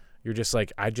 you're just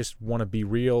like, I just want to be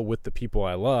real with the people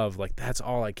I love. Like, that's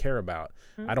all I care about.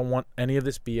 I don't want any of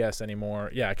this BS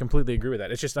anymore. Yeah, I completely agree with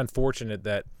that. It's just unfortunate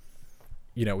that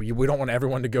we don't want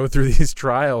everyone to go through these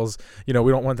trials. We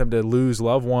don't want them to lose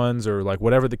loved ones or like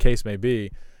whatever the case may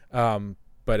be.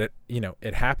 But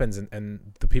it happens, and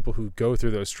the people who go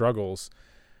through those struggles,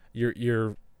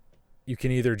 you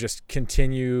can either just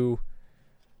continue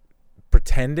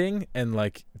pretending and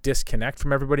like disconnect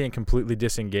from everybody and completely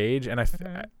disengage. And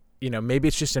maybe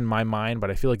it's just in my mind, but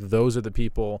I feel like those are the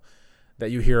people that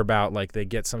you hear about, like they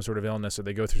get some sort of illness or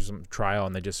they go through some trial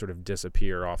and they just sort of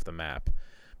disappear off the map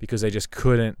because they just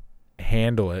couldn't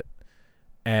handle it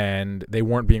and they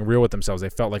weren't being real with themselves. They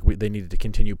felt like they needed to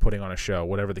continue putting on a show,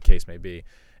 whatever the case may be,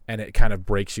 and it kind of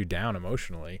breaks you down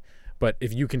emotionally. But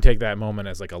if you can take that moment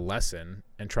as like a lesson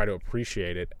and try to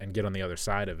appreciate it and get on the other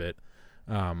side of it,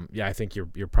 I think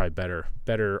you're probably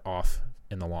better off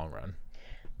in the long run.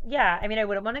 Yeah, I mean, I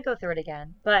wouldn't want to go through it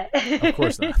again, but Of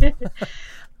course not.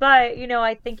 but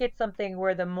I think it's something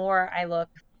where the more I look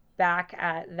back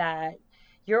at that,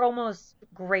 you're almost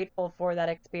grateful for that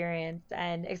experience,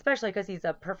 and especially because he's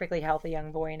a perfectly healthy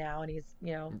young boy now, and he's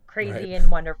Right. crazy and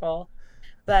wonderful.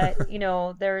 But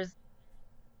there's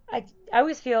I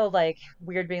always feel like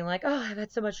weird being like, oh, I've had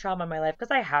so much trauma in my life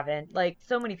because I haven't. Like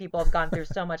so many people have gone through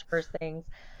so much worse things.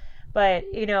 But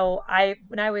I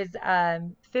when I was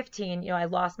 15, I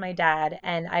lost my dad,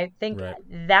 and I think Right.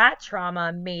 that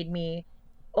trauma made me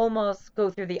almost go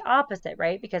through the opposite,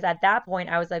 right? Because at that point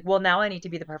I was like, well, now I need to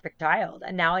be the perfect child,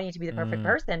 and now I need to be the perfect Mm,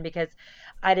 person because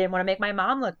I didn't want to make my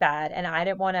mom look bad, and I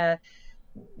didn't want to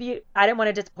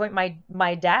disappoint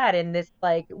my dad in this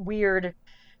like weird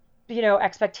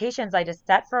expectations I just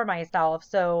set for myself.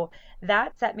 So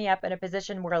that set me up in a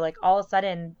position where like all of a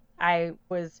sudden I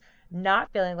was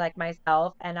not feeling like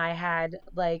myself, and I had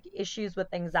like issues with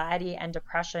anxiety and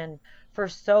depression for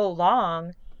so long.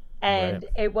 right. And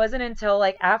it wasn't until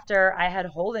like after I had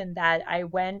Holden that I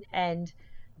went and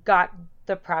got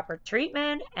the proper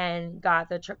treatment and got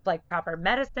the like proper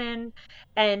medicine.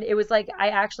 And it was like I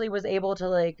actually was able to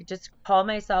like just call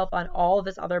myself on all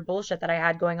this other bullshit that I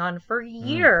had going on for Mm,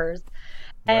 years,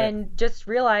 right. and just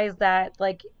realize that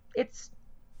it's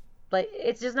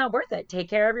it's just not worth it. Take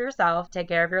care of yourself, take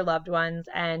care of your loved ones,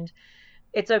 and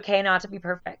it's okay not to be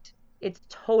perfect. It's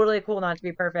totally cool not to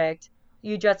be perfect.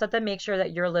 You just have to make sure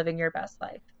that you're living your best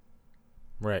life.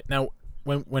 Right. Now,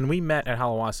 when we met at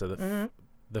Halawasa, Hmm.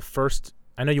 the first,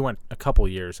 I know you went a couple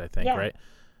years, I think, Yeah. right?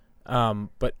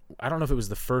 But I don't know if it was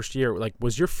the first year. Like,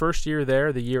 was your first year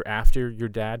there the year after your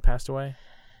dad passed away?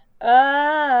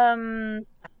 Um,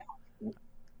 It'd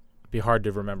be hard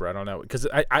to remember. I don't know because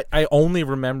I only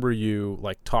remember you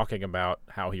like talking about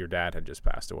how your dad had just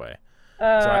passed away. So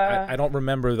uh, I don't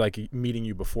remember like meeting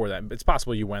you before that. It's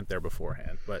possible you went there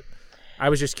beforehand, but I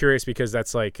was just curious because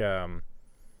that's like yeah,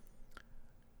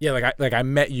 like I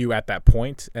met you at that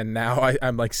point, and now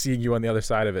I'm like seeing you on the other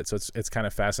side of it. So it's kind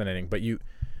of fascinating. But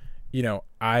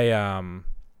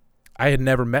I had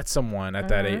never met someone at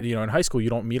that age. hmm. In high school, you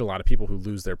don't meet a lot of people who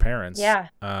lose their parents. Yeah.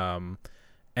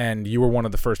 And you were one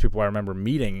of the first people I remember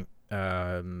meeting.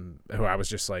 Who I was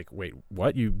just like, wait,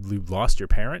 what? You lost your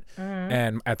parent? Hmm.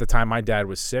 And at the time, my dad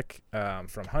was sick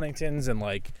from Huntington's and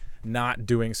like not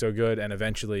doing so good. And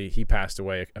eventually, he passed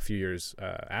away a few years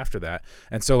after that.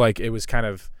 And so like it was kind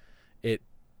of it.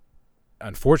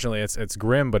 Unfortunately, it's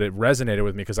grim, but it resonated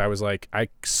with me because I was like, I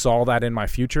saw that in my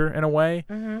future in a way,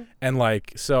 Hmm. and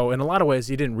like so in a lot of ways,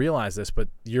 you didn't realize this, but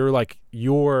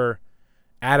your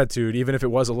attitude, even if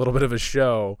it was a little bit of a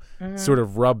show, Hmm. sort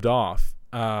of rubbed off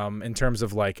in terms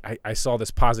of like I saw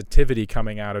this positivity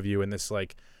coming out of you and this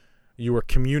like you were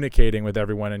communicating with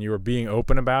everyone and you were being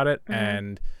open about it. Hmm.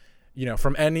 And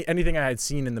from anything I had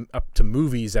seen in the up to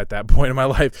movies at that point in my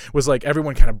life was like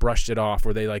everyone kind of brushed it off,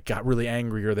 or they like got really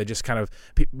angry, or they just kind of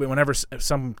whenever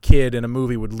some kid in a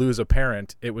movie would lose a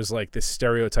parent, it was like this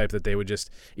stereotype that they would just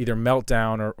either melt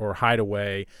down or hide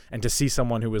away. And to see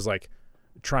someone who was like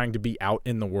trying to be out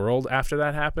in the world after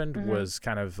that happened Hmm. was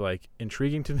kind of like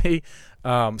intriguing to me.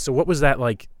 So what was that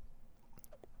like?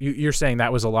 You're saying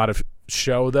that was a lot of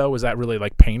show though. Was that really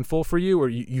like painful for you, or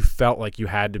you felt like you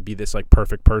had to be this like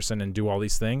perfect person and do all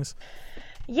these things?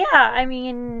 Yeah, I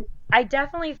mean, I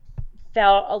definitely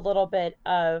felt a little bit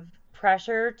of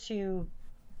pressure to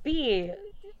be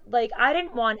like, I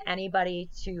didn't want anybody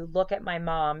to look at my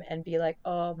mom and be like,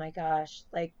 oh my gosh,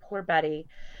 like poor Betty.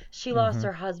 She lost Mm-hmm.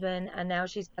 her husband and now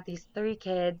she's got these three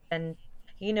kids. And,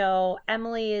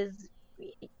 Emily is,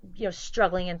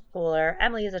 struggling in school, or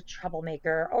Emily is a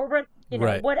troublemaker, or, Right. You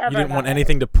whatever didn't that want is.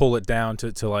 anything to pull it down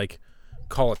to like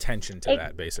call attention to Ex-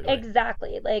 that, basically.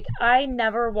 exactly. Like, I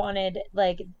never wanted,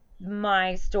 like,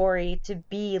 my story to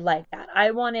be like that.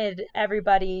 I wanted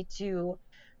everybody to,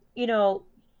 you know,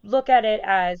 look at it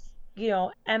as,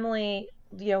 Emily,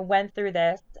 went through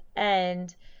this.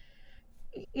 And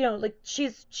like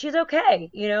she's okay,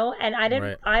 and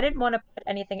Right. I didn't want to put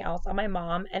anything else on my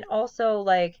mom. And also,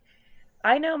 like,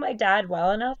 I know my dad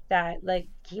well enough that, like,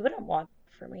 he wouldn't want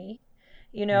for me,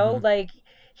 Hmm. like,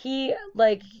 he,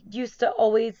 like, used to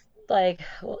always, like,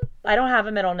 well, I don't have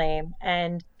a middle name,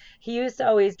 and he used to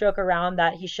always joke around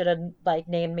that he should have, like,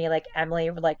 named me, like, Emily,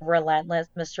 like, Relentless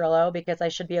Mastrillo, because I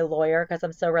should be a lawyer because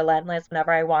I'm so relentless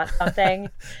whenever I want something,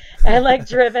 and, like,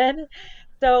 driven.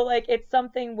 So, like, it's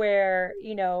something where,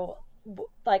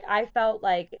 like, I felt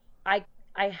like I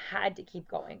I had to keep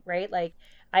going, right? Like,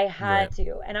 I Right. had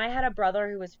to. And I had a brother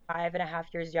who was 5.5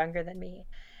 years younger than me.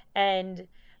 And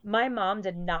my mom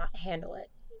did not handle it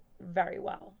very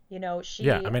well. Yeah, I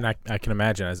She, mean, I can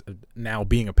imagine as now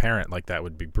being a parent, like that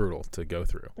would be brutal to go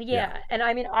through. Yeah. yeah. And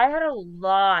I mean, I had a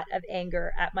lot of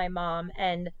anger at my mom,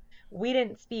 and we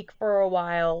didn't speak for a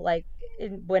while, like,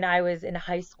 when I was in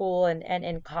high school and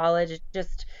in college. It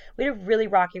just, we had a really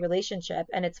rocky relationship.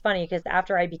 And it's funny because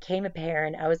after I became a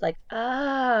parent, I was like,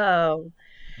 oh,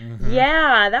 Hmm.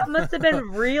 yeah, that must have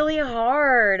been really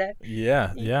hard.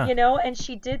 Yeah, yeah. And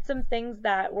she did some things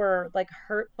that were, like,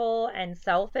 hurtful and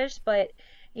selfish, but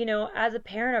as a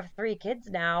parent of three kids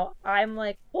now, I'm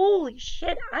like, holy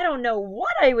shit, I don't know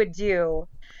what I would do,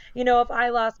 if I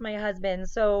lost my husband.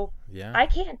 So Yeah. I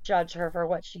can't judge her for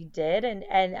what she did. And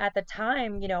at the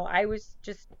time, I was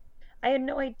just, I had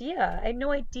no idea. I had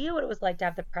no idea what it was like to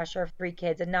have the pressure of three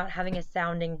kids and not having a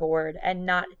sounding board and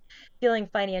not feeling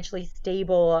financially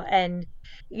stable. And,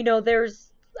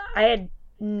 there's, I had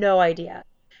no idea.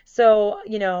 So,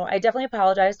 I definitely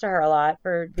apologize to her a lot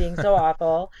for being so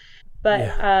awful. But,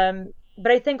 Yeah.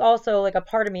 but I think also, like, a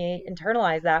part of me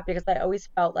internalized that because I always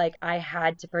felt like I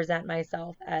had to present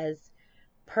myself as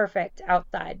perfect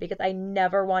outside because I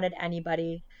never wanted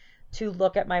anybody to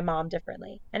look at my mom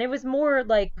differently. And it was more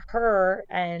like her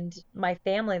and my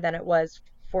family than it was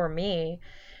for me.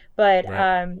 But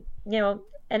Right.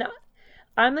 and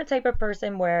I'm the type of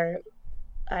person where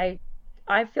I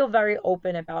I feel very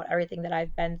open about everything that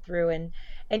I've been through, and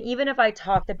even if I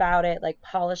talked about it, like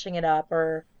polishing it up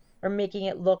or making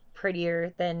it look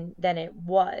prettier than it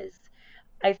was,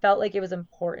 I felt like it was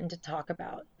important to talk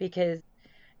about because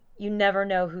you never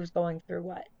know who's going through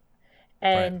what.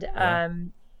 Right. And Yeah.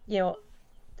 you know,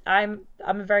 I'm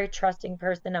a very trusting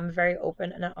person. I'm a very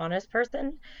open and an honest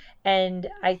person. And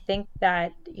I think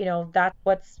that, that's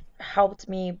what's helped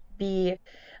me be,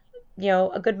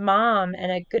 a good mom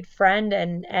and a good friend.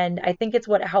 And I think it's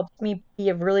what helped me be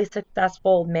a really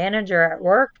successful manager at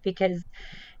work because,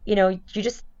 you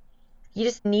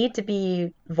just need to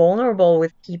be vulnerable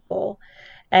with people.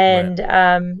 Right.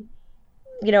 And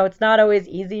it's not always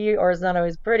easy or it's not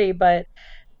always pretty, but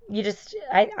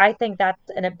I think that's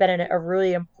been a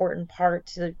really important part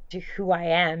to who I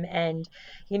am. And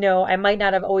I might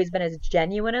not have always been as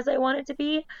genuine as I wanted to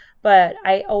be, but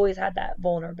I always had that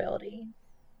vulnerability.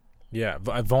 Yeah.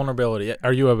 Vulnerability.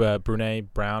 Are you a Brene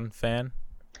Brown fan?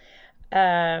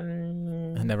 I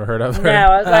um never heard of no, her.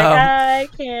 I was like, I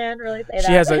can't really say She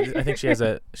that. has a. I think she has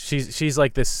a. She's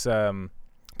like this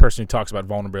person who talks about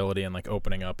vulnerability and like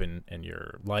opening up in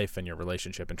your life and your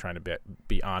relationship and trying to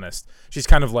be honest. She's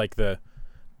kind of like the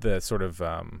sort of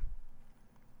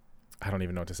I don't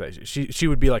even know what to say. She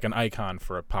would be like an icon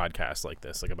for a podcast like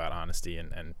this, like about honesty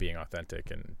and being authentic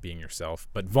and being yourself.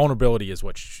 But vulnerability is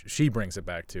what she brings it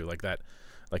back to, like that,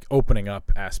 like opening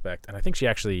up aspect. And I think she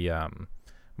actually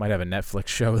might have a Netflix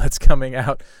show that's coming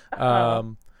out.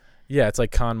 Oh, Yeah, it's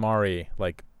like KonMari,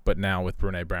 like but now with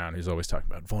Brene Brown, who's always talking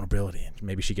about vulnerability, and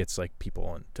maybe she gets like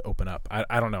people to open up.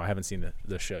 I don't know. I haven't seen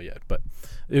the show yet, but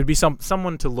it would be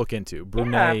someone to look into. yeah,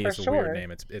 Brene for is a weird sure.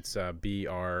 name. It's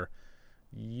BRUNE,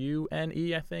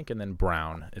 I think, and then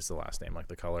Brown is the last name, like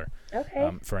the color.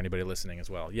 Okay. For anybody listening as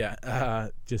well, yeah,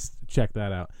 just check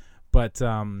that out. But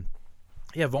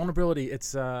yeah, vulnerability.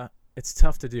 It's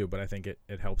tough to do, but I think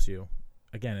it helps you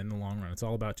again in the long run. It's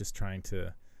all about just trying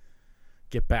to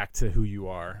get back to who you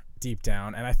are deep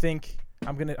down. And I think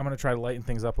I'm gonna try to lighten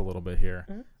things up a little bit here.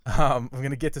 Mhm. I'm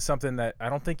gonna get to something that I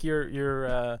don't think you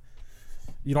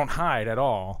don't hide at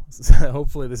all. So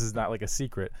hopefully this is not like a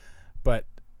secret, but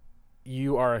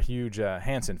you are a huge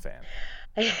Hanson fan.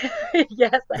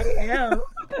 Yes, I am.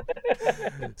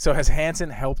 So has Hanson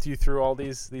helped you through all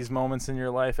these moments in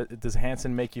your life? Does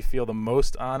Hanson make you feel the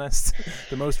most honest,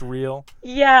 the most real?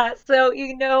 Yeah, so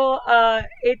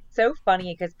it's so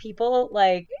funny because people,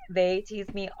 like, they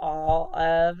tease me all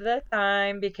of the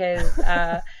time because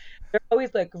they're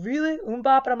always like, really,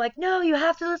 Umbop? And I'm like, no, you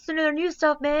have to listen to their new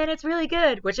stuff, man. It's really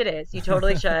good, which it is. You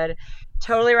totally should.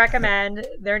 Totally recommend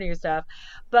their new stuff.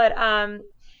 But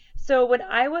so when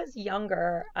I was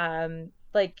younger,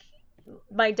 like,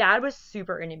 my dad was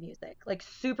super into music, like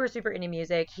super, super into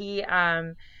music. He,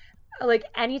 like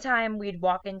anytime we'd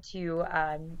walk into,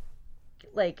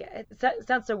 like it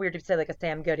sounds so weird to say like a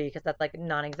Sam Goody because that's like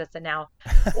non-existent now,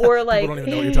 or People like don't even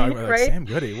know what you're talking about. Like, right, Sam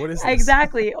Goody, what is this?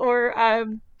 exactly, or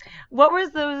what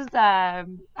was those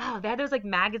oh, they had those like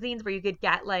magazines where you could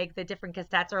get like the different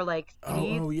cassettes or like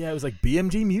CDs. Oh yeah, it was like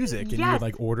BMG Music, and you would Yes.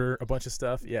 like order a bunch of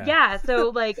stuff. Yeah. Yeah, so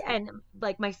like, and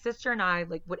like my sister and I,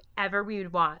 like whatever we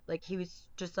would want, like he was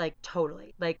just like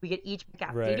totally like we could each pick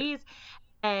out Right. CDs,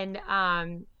 and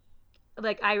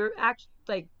like actually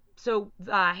like, so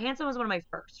Hanson was one of my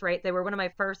first, right? They were one of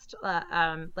my first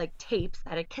like tapes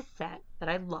at a cassette that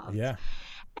I loved, Yeah.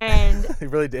 and You're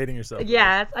really dating yourself with this.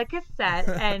 yes, a cassette,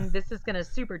 and this is gonna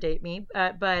super date me,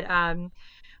 but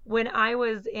when I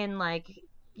was in like,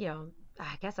 you know,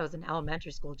 I guess I was in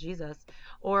elementary school, Jesus,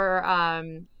 or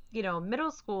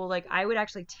middle school, like I would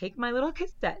actually take my little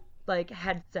cassette like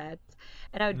headsets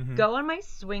and I would Hmm. go on my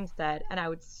swing set and I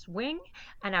would swing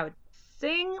and I would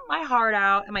sing my heart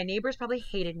out, and my neighbors probably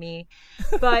hated me,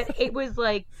 but it was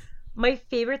like my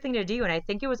favorite thing to do, and I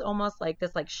think it was almost like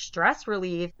this like stress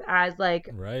relief as like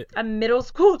Right. a middle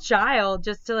school child,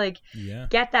 just to like Yeah.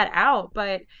 get that out.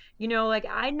 But like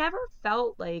I never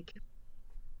felt like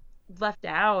left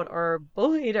out or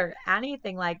bullied or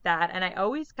anything like that, and I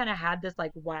always kind of had this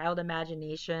like wild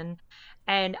imagination,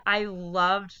 and I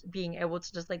loved being able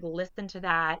to just like listen to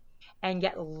that and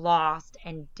get lost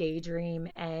and daydream,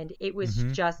 and it was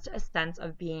Hmm. just a sense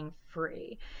of being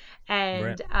free.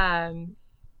 Right. And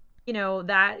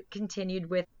that continued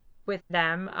with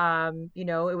them.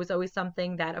 It was always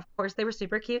something that, of course, they were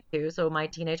super cute too, so my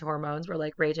teenage hormones were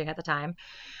like raging at the time.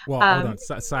 Well, hold um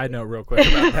on. Side note, real quick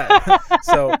about that.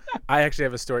 So I actually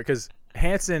have a story because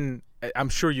Hanson. I'm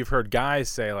sure you've heard guys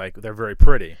say like they're very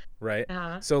pretty, right?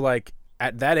 uh So like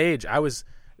at that age, I was,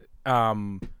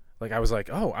 like I was like,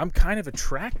 oh, I'm kind of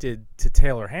attracted to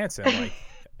Taylor Hanson. Like,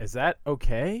 is that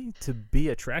okay to be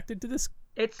attracted to this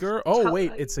it's girl? Oh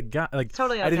wait, it's a guy. Like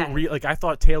totally I didn't okay. like I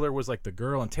thought Taylor was like the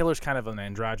girl, and Taylor's kind of an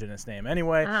androgynous name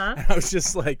anyway. Uh-huh. And I was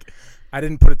just like, I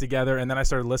didn't put it together, and then I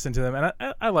started listening to them,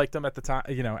 and I liked them at the time.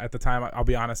 At the time, I'll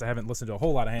be honest, I haven't listened to a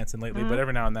whole lot of Hanson lately, but Hmm.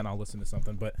 every now and then I'll listen to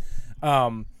something. But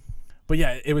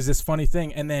yeah, it was this funny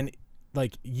thing, and then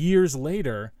like years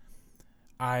later,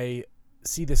 I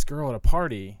see this girl at a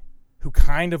party who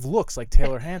kind of looks like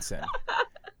Taylor Hanson.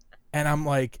 And I'm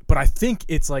like, but I think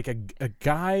it's like a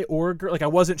guy or a girl. Like I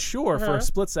wasn't sure for a Uh-huh.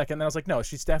 split second. Then I was like, no,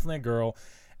 she's definitely a girl.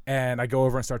 And I go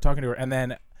over and start talking to her, and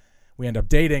then we end up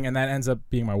dating, and that ends up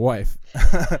being my wife.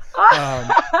 um,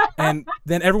 and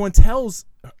then everyone tells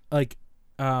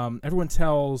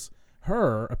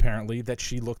her apparently that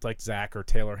she looked like Zach or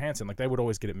Taylor Hanson. Like they would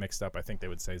always get it mixed up. I think they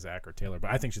would say Zach or Taylor, but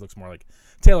I think she looks more like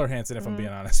Taylor Hanson if I'm being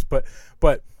Mhm. honest. But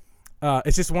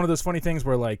it's just one of those funny things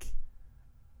where like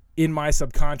in my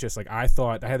subconscious, like I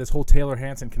thought I had this whole Taylor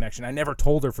Hanson connection. I never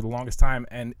told her for the longest time,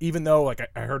 and even though like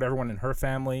I heard everyone in her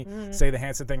family Mhm. say the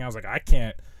Hanson thing, I was like, I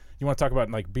can't. You want to talk about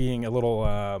like being a little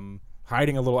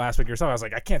hiding a little aspect of yourself? I was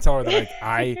like, I can't tell her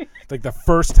that like the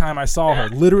first time I saw her,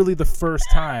 literally the first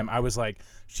time, I was like,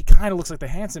 she kind of looks like the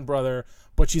Hanson brother,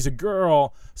 but she's a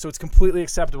girl, so it's completely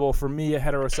acceptable for me, a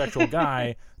heterosexual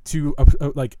guy, to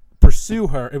like pursue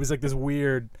her. It was like this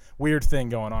weird thing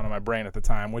going on in my brain at the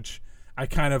time, which I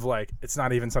kind of like, it's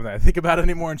not even something I think about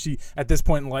anymore. And she, at this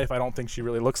point in life, I don't think she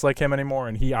really looks like him anymore.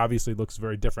 And he obviously looks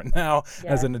very different now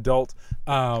as Yeah. an adult.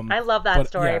 I love that But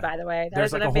story, yeah, by the way. That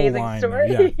there's is an like a whole amazing line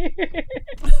there. story.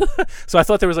 Yeah. So I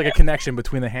thought there was like a connection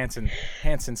between the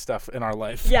Hanson stuff in our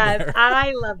life. Yes, There.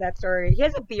 I love that story. He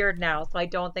has a beard now, so I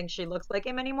don't think she looks like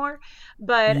him anymore.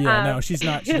 But Yeah, no, she's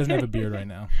not. She doesn't have a beard right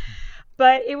now.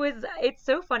 but it's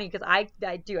so funny because I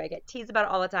get teased about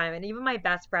it all the time, and even my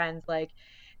best friends, like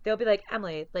they'll be like,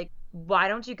 Emily, like why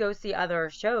don't you go see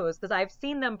other shows? Because I've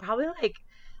seen them probably like,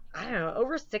 I don't know,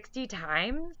 over 60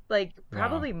 times, like Wow.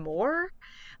 probably more.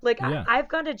 Like Yeah. I've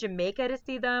gone to Jamaica to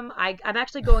see them. I'm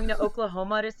actually going to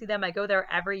Oklahoma to see them. I go there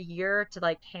every year to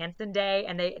like Hanson Day,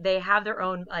 and they have their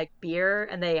own like beer,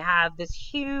 and they have this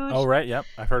Oh huge, right. Yep.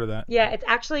 I've heard of that. yeah, it's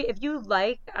actually, if you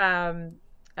like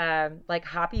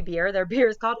hoppy beer, their beer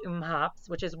is called Hops,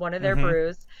 which is one of their Mm-hmm.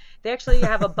 brews. They actually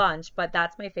have a bunch, but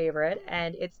that's my favorite,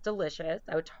 and it's delicious.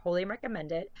 I would totally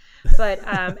recommend it. But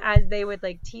as they would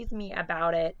like tease me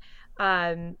about it,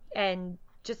 and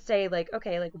just say like,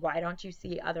 okay, like why don't you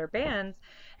see other bands?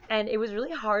 And it was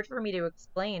really hard for me to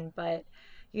explain, but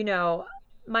you know,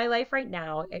 my life right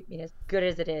now, I mean, as good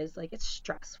as it is, like it's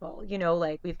stressful.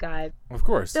 Like we've got Of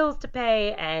course. bills to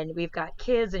pay, and we've got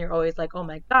kids, and you're always like, oh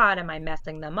my God, am I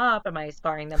messing them up? Am I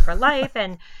scarring them for life?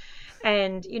 And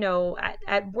And,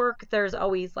 at work, there's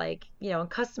always like, in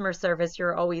customer service,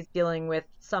 you're always dealing with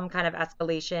some kind of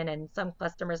escalation and some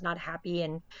customers not happy.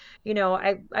 And,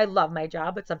 I love my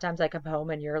job, but sometimes I come home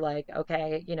and you're like,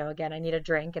 okay, again, I need a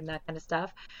drink and that kind of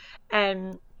stuff.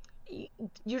 And y-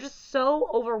 you're just so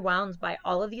overwhelmed by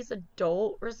all of these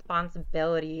adult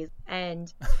responsibilities,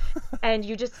 and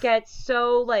you just get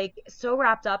so like so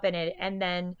wrapped up in it. And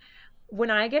then when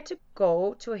I get to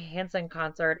go to a Hanson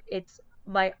concert, it's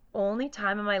my only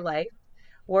time in my life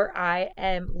where I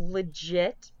am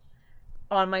legit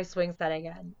on my swing set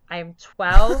again. I am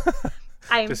 12.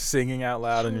 I am Just singing out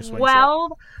loud in your swing set.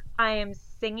 12. I am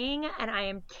singing and I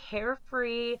am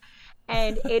carefree.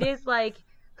 And it is like,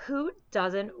 who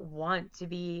doesn't want to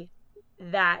be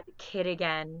that kid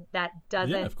again? That Yeah,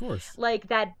 doesn't of course. like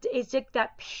that. It's just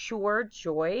that pure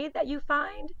joy that you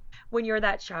find when you're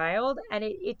that child. And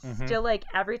it's Hmm. still like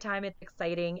every time it's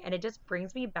exciting. And it just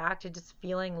brings me back to just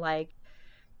feeling like,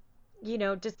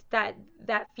 just that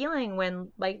feeling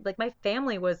when like my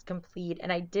family was complete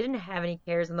and I didn't have any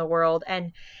cares in the world.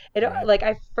 And it Right. like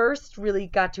I first really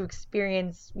got to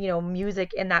experience,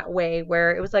 music in that way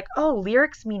where it was like, oh,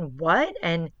 lyrics mean what?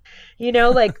 And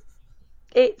like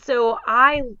it's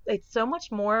so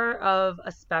much more of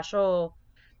a special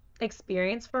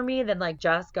experience for me than like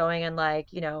just going and like,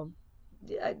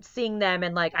 seeing them.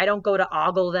 And like I don't go to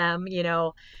ogle them. Right.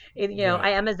 I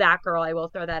am a Zach girl. I will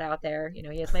throw that out there. He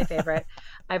is my favorite.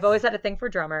 I've always had a thing for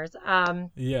drummers.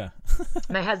 Yeah.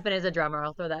 My husband is a drummer.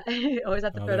 I'll throw that. Always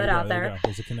have to Oh, throw there that you go. out There you there. go.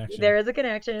 There's a connection. There is a See,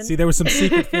 connection. there was some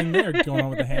secret thing there going on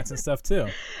with the Hanson stuff too.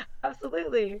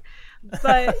 Absolutely.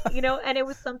 But, and it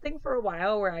was something for a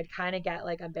while where I'd kind of get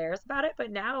like embarrassed about it,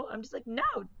 but now I'm just like, no,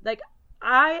 like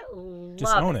I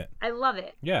Just love own it. it. I love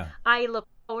it. Yeah. I look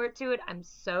forward to it. I'm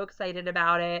so excited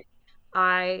about it.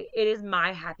 It is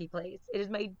my happy place. It is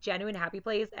my genuine happy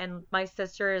place. And my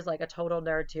sister is like a total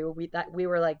nerd too. We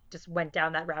were like just went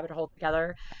down that rabbit hole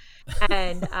together.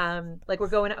 And like we're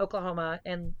going to Oklahoma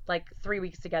in like 3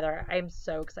 weeks together. I am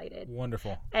so excited.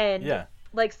 Wonderful. And Yeah.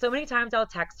 like so many times I'll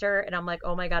text her and I'm like,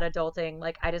 oh my God, adulting.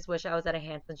 Like I just wish I was at a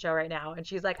Hanson show right now. And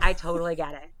she's like, I totally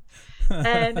get it.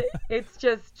 And it's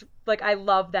just like I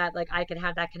love that like I can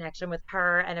have that connection with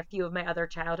her and a few of my other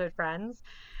childhood friends.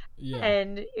 Yeah.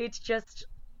 And it's just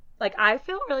like I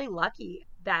feel really lucky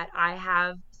that I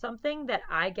have something that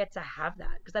I get to have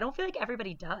that because I don't feel like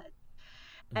everybody does.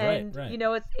 Right. And Right.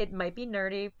 it might be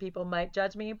nerdy, people might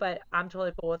judge me, but I'm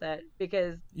totally cool with it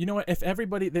because You know what? If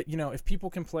everybody that if people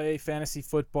can play fantasy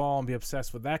football and be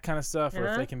obsessed with that kind of stuff, or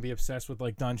if uh they can be obsessed with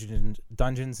like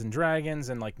Dungeons and Dragons,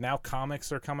 and like now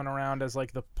comics are coming around as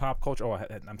like the pop culture. Oh,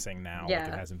 I'm saying now, like it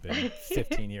yeah. hasn't been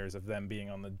 15 years of them being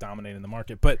on the dominating the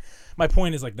market. But my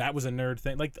point is like that was a nerd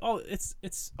thing. Like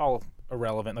it's all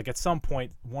irrelevant. Like at some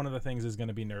point, one of the things is going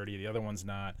to be nerdy, the other one's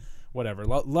not. Whatever.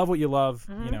 Love what you love.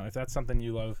 Hmm. If that's something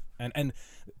you love, and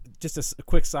just a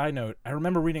quick side note, I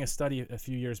remember reading a study a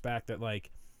few years back that like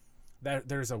that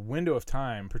there's a window of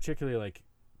time, particularly like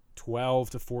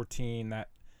 12 to 14,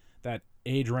 that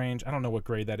age range. I don't know what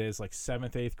grade that is, like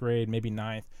 7th, 8th grade, maybe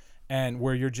ninth, and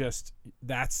where you're just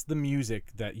that's the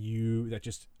music that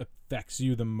just affects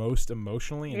you the most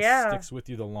emotionally and Yeah. sticks with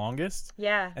you the longest,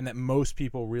 Yeah. and that most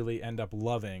people really end up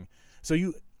loving. So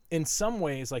you in some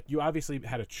ways, like you obviously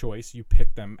had a choice, you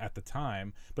picked them at the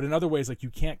time, but in other ways, like you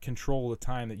can't control the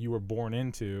time that you were born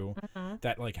into Hmm.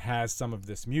 that like has some of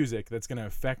this music that's going to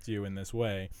affect you in this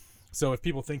way. So if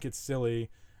people think it's silly,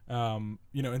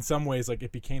 in some ways, like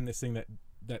it became this thing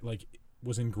that like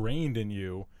was ingrained in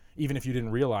you, even if you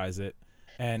didn't realize it.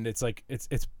 And it's like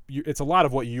it's a lot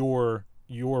of what your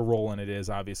role in it is.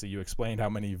 Obviously, you explained how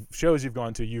many shows you've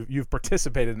gone to. You've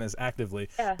participated in this actively,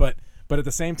 Yeah. but at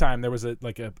the same time, there was a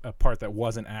part that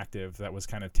wasn't active that was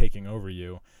kind of taking over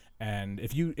you. And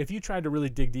if you tried to really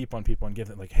dig deep on people and give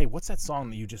them like, hey, what's that song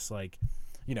that you just like,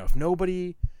 if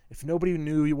nobody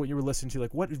knew what you were listening to,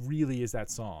 like what really is that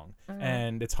song? Hmm.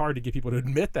 And it's hard to get people to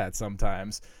admit that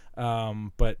sometimes.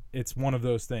 But it's one of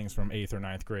those things from 8th or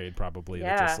ninth grade probably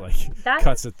that just Yeah. like That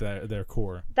cuts at their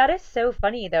core. that is so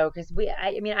funny though, because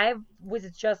I mean, I was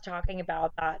just talking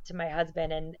about that to my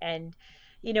husband, and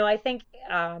I think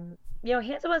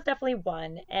Hanson was definitely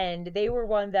one, and they were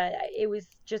one that it was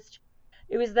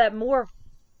that more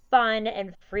fun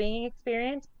and freeing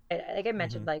experience. Like I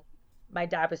mentioned, Hmm. like my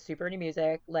dad was super into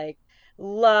music, like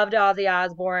loved Ozzy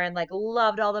Osbourne, like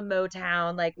loved all the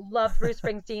Motown, like loved Bruce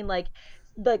Springsteen, like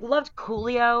loved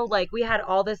Coolio. Like we had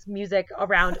all this music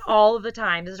around all of the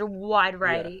time. There's a wide Yeah.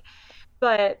 variety.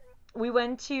 But we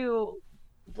went to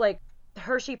like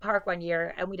Hershey Park one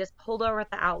year and we just pulled over at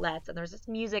the outlets and there's this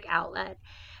music outlet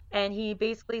and he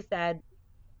basically said,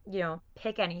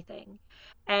 pick anything.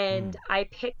 and I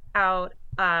picked out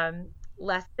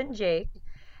Less Than Jake.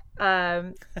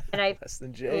 Um, and I Less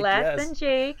Than Jake, Less Than yes.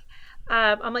 Jake.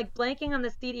 I'm like blanking on the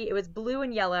CD. It was blue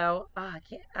and yellow. Oh, I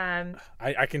can't.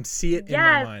 I can see it in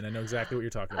my Yes. mind. I know exactly what you're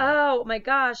talking about. Oh my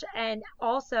gosh. And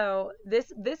also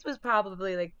this was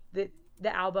probably like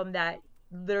the album that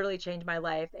literally changed my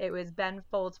life. It was Ben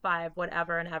Folds 5,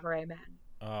 Whatever and Ever Amen.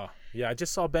 Yeah, I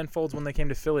just saw Ben Folds when they came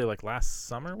to Philly like last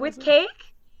summer. With Was it?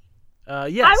 Cake?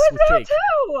 Yes, I was with there Cake.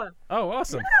 too. Oh,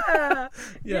 awesome. Yeah.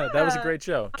 Yeah, that was a great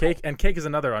show. Cake is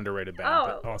another underrated band,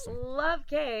 Oh, but awesome. love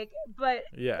Cake. But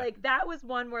Yeah. like that was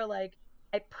one where like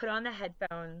I put on the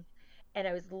headphones and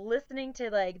I was listening to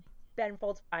like Ben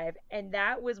Folds 5, and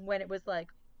that was when it was like,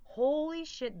 holy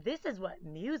shit, this is what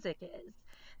music is.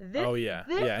 Oh yeah,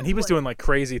 this yeah, and is he was what doing like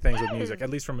crazy things with it music, is.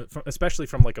 at least from especially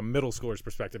from like a middle schooler's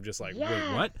perspective, just like, wait,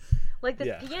 Yes. what? Like this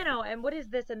Yeah. piano, and what is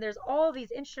this? And there's all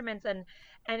these instruments, and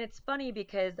it's funny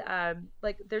because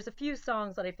like there's a few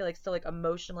songs that I feel like still like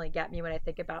emotionally get me when I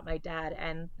think about my dad,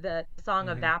 and the song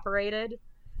Mhm. Evaporated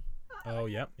Oh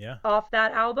yeah, yeah, off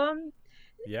that album,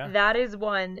 yeah. that is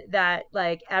one that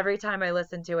like every time I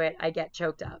listen to it I get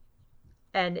choked up.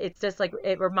 And it's just like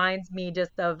it reminds me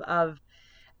just of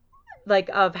like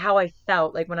of how I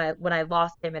felt like when I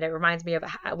lost him, and it reminds me of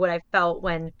what I felt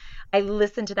when I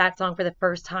listened to that song for the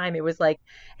first time. It was like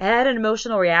I had an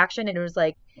emotional reaction, and it was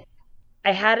like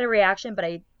I had a reaction, but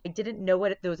I didn't know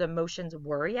what those emotions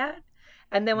were yet.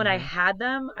 And then when I Mhm. had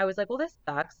them, I was like, well, this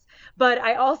sucks. But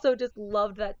I also just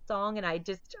loved that song, and I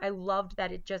loved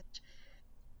that it just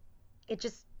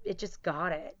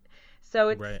got it. So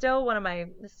Right. it's still one of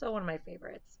my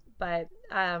favorites. But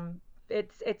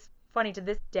it's funny to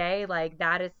this day, like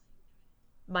that is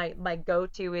my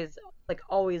go-to is like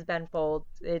always Ben Folds.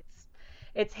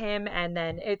 It's him, and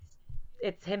then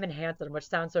it's him and Hanson, which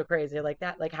sounds so crazy like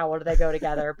that, like how do they go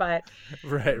together? But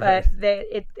Right, right.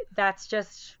 but that's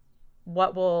just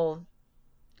what will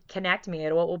connect me,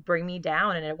 and what will bring me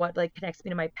down, and what like connects me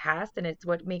to my past, and it's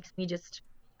what makes me just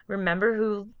remember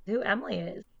who Emily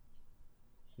is.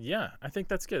 Yeah, I think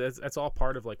that's good. That's all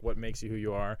part of like what makes you who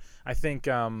you are. I think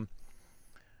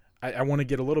I want to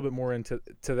get a little bit more into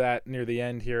that near the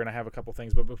end here, and I have a couple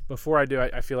things. But before I do,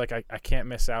 I feel like I can't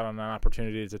miss out on an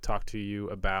opportunity to talk to you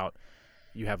about,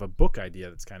 you have a book idea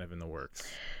that's kind of in the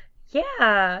works.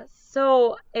 Yeah,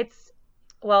 so it's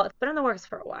been in the works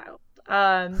for a while.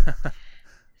 Um,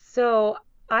 so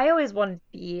I always wanted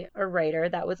to be a writer.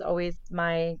 That was always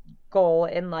my goal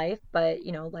in life, but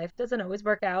life doesn't always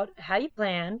work out how you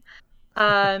plan.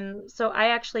 So I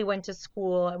actually went to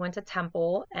school. I went to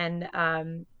Temple, and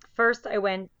first I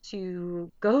went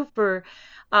to go for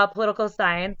political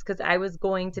science because I was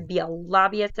going to be a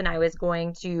lobbyist, and I was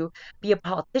going to be a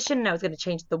politician, and I was going to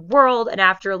change the world. And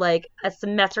after like a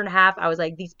semester and a half, I was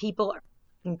like, these people are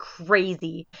fucking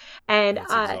crazy, and It's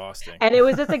exhausting. it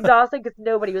was just exhausting because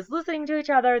nobody was listening to each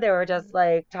other. They were just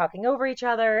like talking over each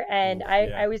other, and Oof, I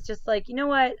yeah. was just like, you know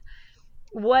what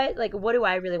do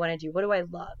I really want to do? What do I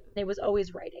love? And it was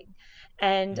always writing.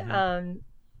 And Mhm.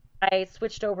 I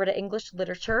switched over to English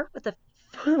literature with a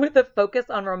with a focus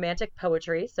on romantic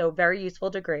poetry, so very useful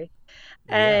degree.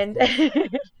 Yeah, of And course.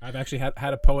 I've actually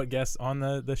had a poet guest on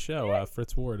the show,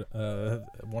 Fritz Ward,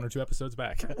 one or two episodes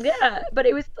back. yeah, but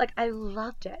it was like I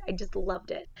loved it. I just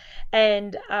loved it.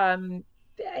 And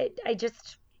I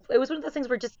just it was one of those things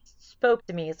where it just spoke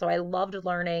to me. So I loved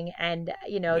learning, and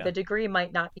Yeah. the degree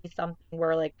might not be something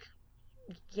where like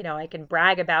I can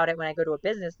brag about it when I go to a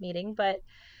business meeting, but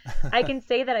I can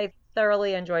say that I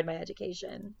thoroughly enjoyed my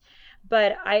education.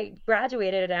 But I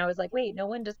graduated, and I was like, wait, no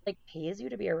one just like pays you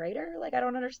to be a writer? Like, I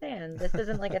don't understand. This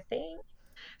isn't like a thing.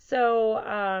 So,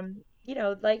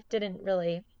 life didn't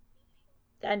really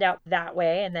end out that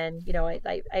way. And then,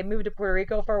 I moved to Puerto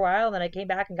Rico for a while, and then I came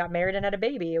back and got married and had a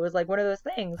baby. It was like one of those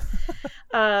things.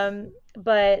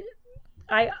 But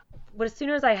I, but as soon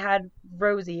as I had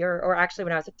Rosie, or actually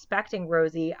when I was expecting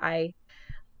Rosie, I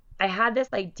had this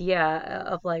idea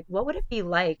of like, what would it be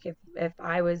like if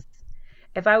I was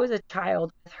a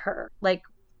child with her? Like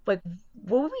what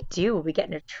would we do? Would we get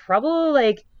into trouble?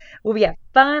 Like, would we have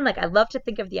fun? Like, I love to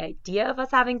think of the idea of us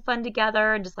having fun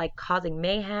together and just like causing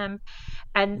mayhem.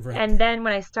 And Right. and then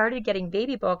when I started getting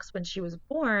baby books when she was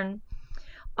born,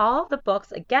 all of the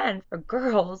books again for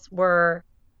girls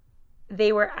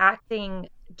they were acting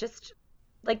just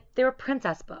like they were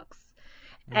princess books,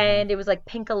 Mhm. and it was like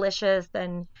Pinkalicious,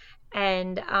 and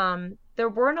there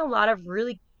weren't a lot of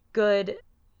really good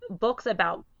books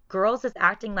about girls just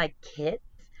acting like kids.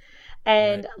 Right.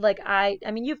 And like I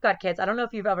mean, you've got kids. I don't know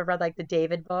if you've ever read like the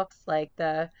David books, like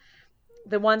the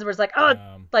ones where it's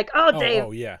Um. like oh Oh. Dave,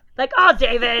 Oh. Yeah. like oh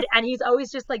David, and he's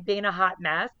always just like being a hot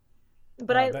mess.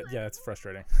 but I That's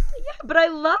frustrating. but I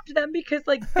loved them because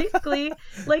like basically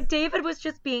like David was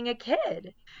just being a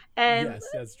kid. And Yes,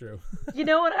 that's true. you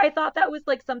know what? I thought that was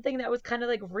like something that was kind of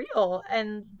like real,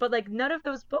 and but like none of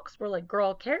those books were like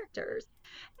girl characters.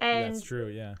 That's And true.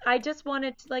 Yeah. I just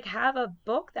wanted to like have a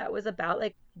book that was about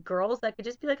like girls that could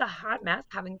just be like a hot mess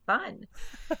having fun.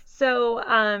 So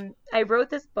I wrote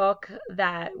this book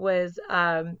that was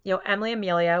Emily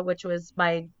Amelia, which was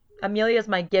my Amelia is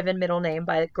my given middle name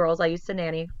by girls I used to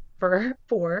nanny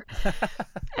for.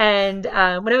 And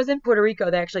when I was in Puerto Rico,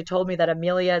 they actually told me that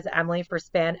Amelia is Emily for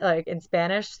like in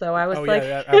Spanish. So I was Oh like,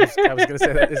 yeah, I was gonna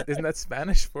say that. Isn't that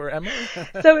Spanish for Emily?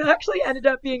 so it actually ended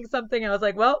up being something. I was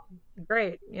like, well,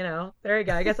 great, there you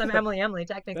go. I guess I'm Emily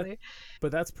technically.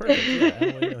 But that's perfect. Yeah,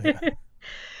 Emily. Yeah.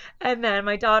 And then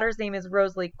my daughter's name is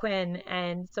Rosalie Quinn,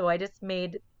 and so I just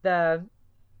made the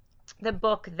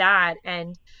book that,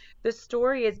 and the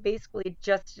story is basically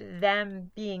just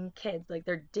them being kids, like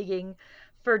they're digging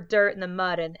for dirt in the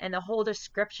mud, and the whole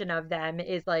description of them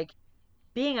is like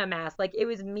being a mess. Like it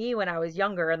was me when I was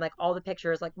younger, and like all the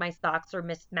pictures, like my socks are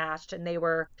mismatched and they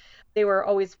were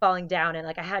always falling down, and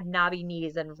like I had knobby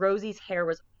knees, and Rosie's hair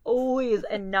was always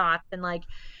in knots, and like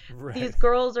these Right.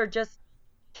 girls are just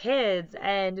kids,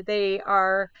 and they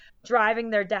are driving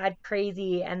their dad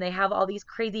crazy, and they have all these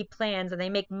crazy plans, and they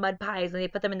make mud pies and they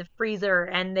put them in the freezer,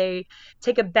 and they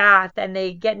take a bath and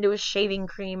they get into a shaving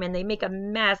cream and they make a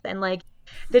mess, and like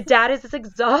the dad is just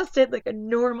exhausted like a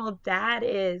normal dad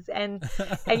is, and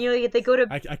they go to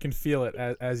I can feel it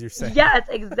as you're saying. yes,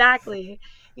 exactly.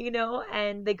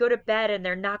 And they go to bed and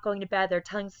they're not going to bed. They're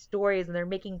telling stories and they're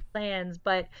making plans.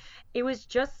 But it was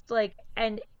just like,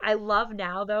 and I love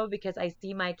now though, because I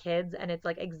see my kids and it's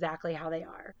like exactly how they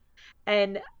are.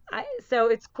 And so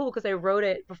it's cool because I wrote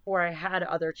it before I had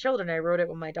other children. I wrote it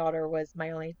when my daughter was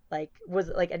was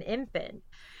like an infant.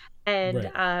 And,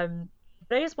 Right.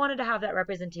 but I just wanted to have that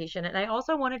representation. And I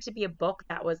also wanted to be a book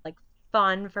that was like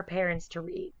fun for parents to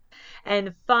read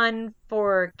and fun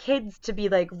for kids to be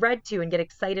like read to and get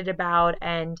excited about,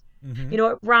 and Mm-hmm.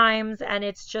 it rhymes, and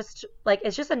it's just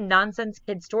a nonsense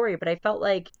kid story, but I felt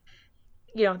like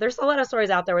there's a lot of stories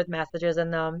out there with messages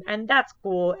in them, and that's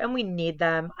cool, and we need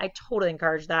them. I totally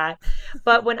encourage that.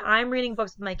 But when I'm reading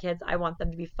books with my kids, I want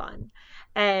them to be fun,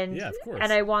 and Yeah, of and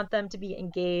course. I want them to be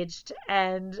engaged,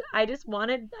 and I just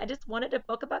wanted a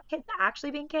book about kids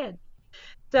actually being kids. Yes,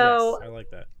 So I like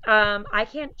that. I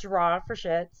can't draw for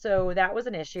shit, so that was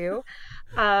an issue.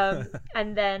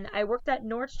 And then I worked at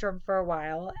Nordstrom for a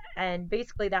while, and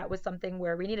basically that was something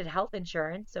where we needed health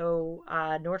insurance. So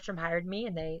Nordstrom hired me,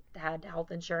 and they had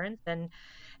health insurance, and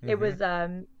it Hmm. was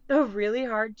a really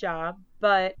hard job,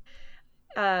 but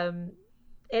um,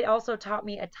 it also taught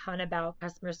me a ton about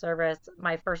customer service.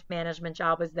 My first management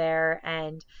job was there,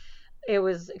 and it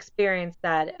was experience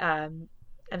that I'm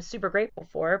super grateful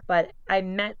for. But I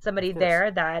met Of somebody course.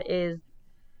 there that is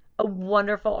a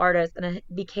wonderful artist, and it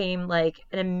became like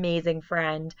an amazing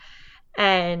friend.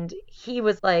 And he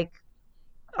was like,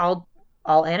 I'll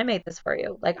I'll animate this for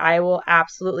you. Like I will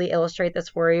absolutely illustrate this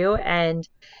for you. And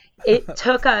it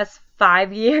took us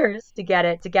 5 years to get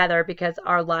it together because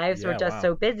our lives were Yeah. just Wow.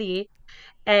 so busy.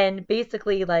 And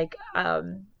basically, like, a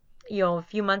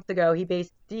few months ago,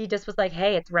 he just was like,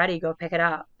 "Hey, it's ready. Go pick it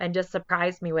up," and just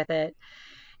surprised me with it.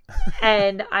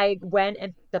 And I went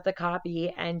and picked up the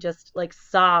copy and just like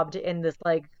sobbed in this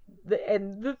like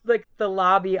the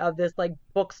lobby of this like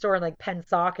bookstore in like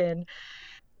Pennsauken, Oh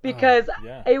because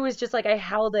yeah. it was just like I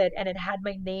held it and it had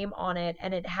my name on it,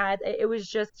 and it was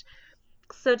just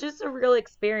such a surreal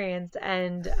experience.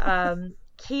 And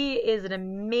he is an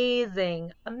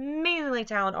amazingly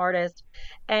talented artist,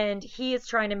 and he is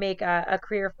trying to make a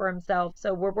career for himself.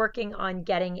 So we're working on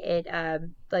getting it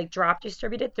like drop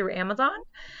distributed through Amazon.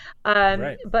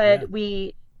 Right. Yeah. But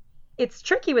it's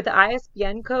tricky with the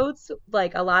ISBN codes.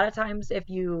 Like a lot of times, if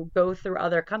you go through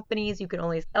other companies, you can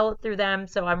only sell it through them.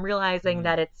 So I'm realizing Mm.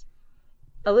 that it's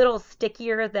a little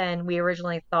stickier than we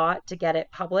originally thought to get it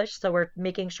published. So we're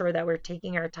making sure that we're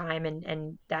taking our time,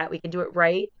 and that we can do it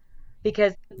right,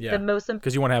 because the Yeah. most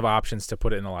Because you want to have options to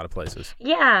put it in a lot of places.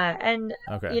 yeah, and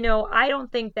Okay. I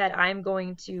don't think that I'm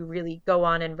going to really go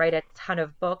on and write a ton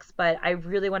of books, but I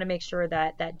really want to make sure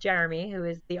that Jeremy, who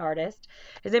is the artist,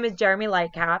 his name is Jeremy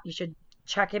Lightcap. You should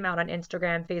check him out on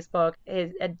Instagram, Facebook.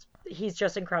 And he's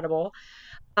just incredible.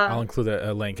 I'll Um, include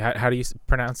a link. How do you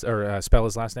pronounce or spell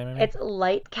his last name? I mean. it's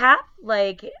Lightcap,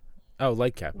 like Oh,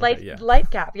 Lightcap. Okay. Yeah.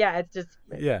 Lightcap. Yeah, it's just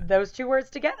Yeah. those two words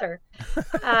together.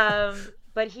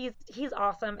 But he's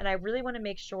awesome, and I really want to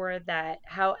make sure that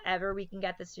however we can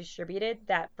get this distributed,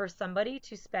 that for somebody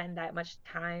to spend that much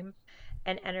time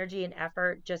and energy and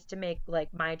effort just to make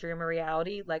like my dream a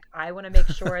reality. Like I want to make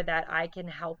sure that I can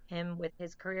help him with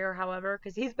his career, however,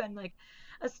 because he's been like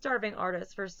a starving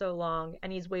artist for so long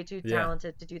and he's way too Yeah,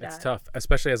 talented to do it's that. tough,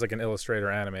 especially as like an illustrator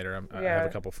animator. I have a Yeah.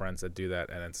 couple friends that do that,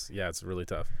 and it's really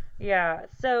tough. Yeah.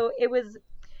 So it was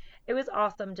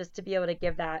awesome just to be able to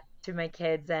give that to my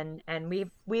kids, and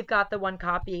we've got the one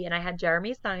copy and I had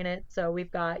Jeremy sign it, so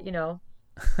we've got,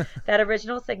 that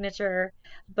original signature.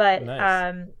 But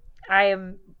Nice. I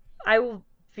am I will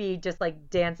be just like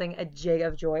dancing a jig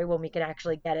of joy when we can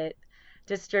actually get it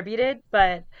distributed.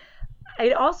 But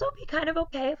I'd also be kind of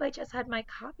okay if I just had my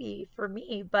copy for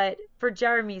me, but for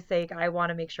Jeremy's sake, I want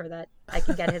to make sure that I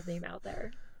can get his name out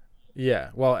there. Yeah,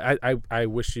 well, I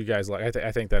wish you guys luck.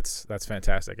 I think that's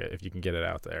fantastic if you can get it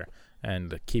out there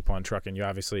and keep on trucking. You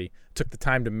obviously took the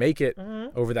time to make it Hmm.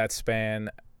 over that span.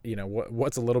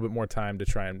 What's a little bit more time to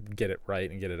try and get it right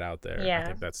and get it out there? I Yeah.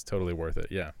 think that's totally worth it.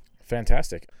 Yeah,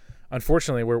 fantastic.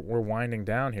 Unfortunately, we're winding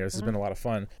down here. This has Hmm. been a lot of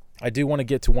fun. I do want to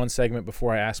get to one segment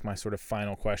before I ask my sort of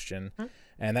final question,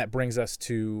 and that brings us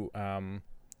to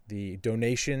the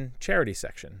donation charity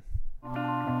section.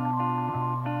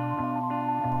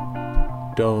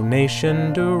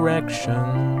 Donation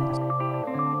directions.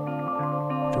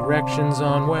 Directions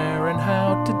on where and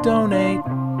how to donate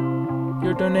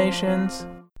your donations.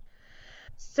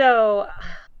 So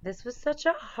this was such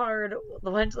a hard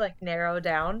one to like narrow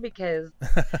down because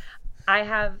I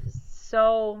have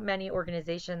so many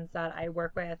organizations that I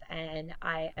work with and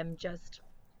I am just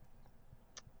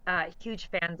huge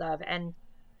fans of. And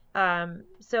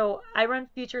so I run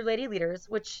Future Lady Leaders,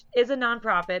 which is a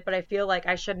nonprofit, but I feel like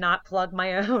I should not plug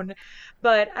my own.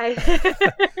 But I,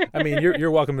 I mean,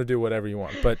 you're welcome to do whatever you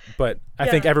want, but I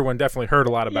think yeah, everyone definitely heard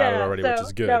a lot about it yeah. already, which So is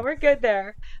no, good. we're good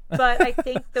there. But I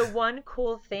think the one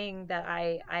cool thing that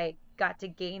I got to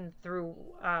gain through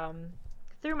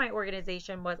my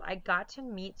organization was I got to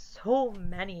meet so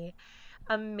many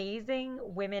amazing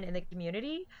women in the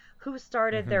community who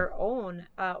started Hmm. their own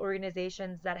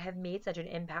organizations that have made such an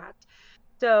impact.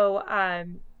 So,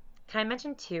 can I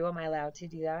mention two? Am I allowed to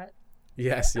do that?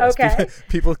 Yes, yes. People, Okay,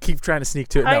 people keep trying to sneak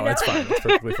to it. I No, know. it's fine. It's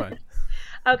perfectly fine.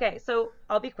 Okay, so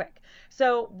I'll be quick.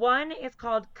 So one is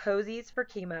called Cozies for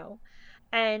Chemo,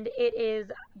 and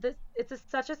it's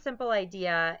such a simple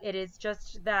idea. It is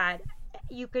just that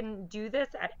you can do this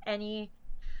at any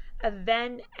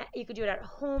event. You can do it at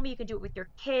home, you can do it with your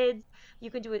kids,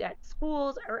 you can do it at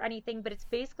schools or anything, but it's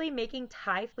basically making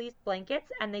tie fleece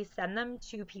blankets and they send them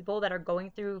to people that are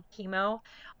going through chemo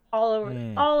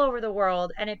Mm. all over the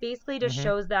world, and it basically just Hmm.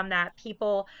 shows them that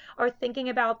people are thinking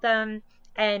about them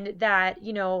and that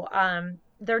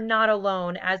they're not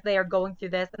alone as they are going through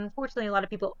this. And unfortunately, a lot of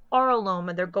people are alone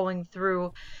when they're going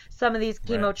through some of these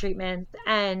Right. chemo treatments.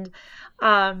 And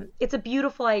it's a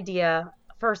beautiful idea,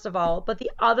 first of all. But the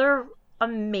other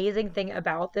amazing thing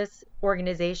about this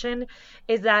organization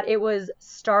is that it was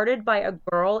started by a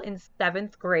girl in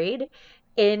seventh grade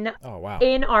in Oh, wow.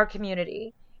 in our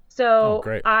community. Oh, So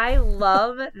great. I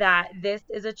love that this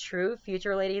is a true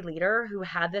future lady leader who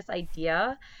had this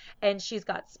idea, and she's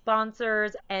got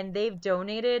sponsors, and they've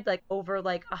donated like over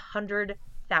like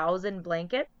 100,000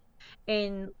 blankets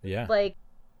in Yeah. like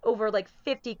over like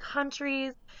 50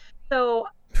 countries. So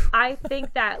I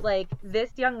think that like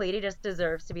this young lady just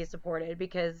deserves to be supported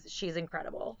because she's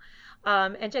incredible.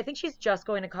 And I think she's just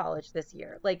going to college this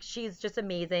year. Like she's just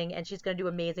amazing and she's going to do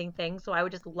amazing things. So I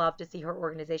would just love to see her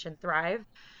organization thrive.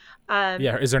 Um,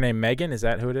 Yeah. Is her name Megan? Is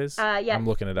that who it is? yes, I'm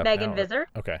looking it up Megan now. Visser.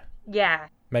 Okay. Yeah.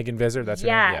 Megan Visser. That's her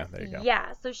name. Yeah. Yes. There you go.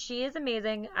 Yeah. So she is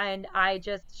amazing, and I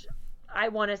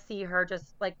want to see her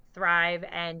just like thrive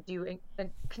and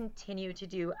and continue to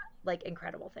do like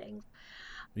incredible things.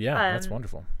 Yeah. That's Um,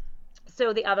 wonderful.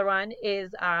 so the other one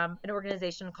is an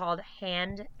organization called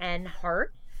Hand and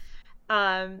Heart.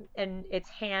 And it's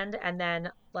hand and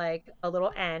then like a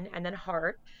little N and then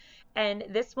heart. And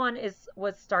this one is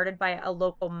was started by a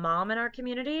local mom in our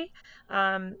community.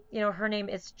 Her name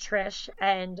is Trish,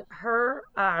 and her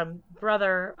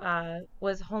brother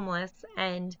was homeless,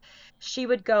 and she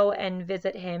would go and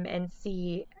visit him and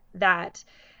see that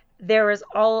there was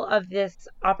all of this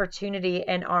opportunity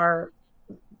in our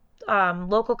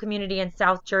local community in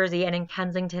South Jersey and in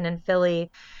Kensington and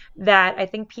Philly that I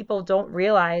think people don't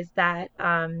realize that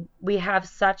we have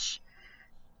such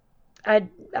a,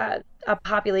 a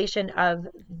population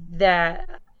the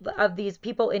of these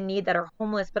people in need that are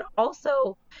homeless, but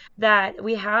also that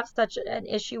we have such an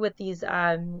issue with these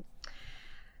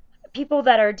people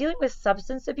that are dealing with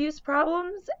substance abuse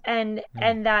problems, Mm.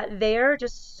 and that they're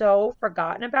just so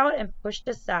forgotten about and pushed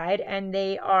aside, and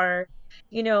they are,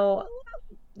 you know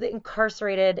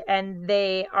incarcerated, and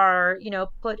they are,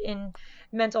 put in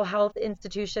mental health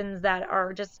institutions that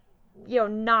are just,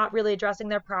 not really addressing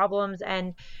their problems,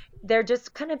 and they're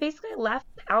just kind of basically left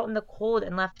out in the cold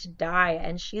and left to die.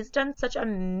 And she's done such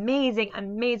amazing,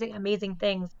 amazing, amazing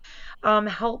things,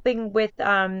 helping with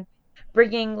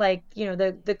bringing, like,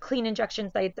 the clean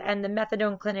injection sites and the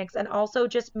methadone clinics, and also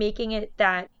just making it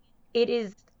that it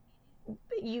is,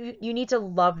 you need to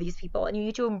love these people and you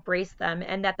need to embrace them,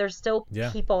 and that they're still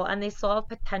Yeah. people and they still have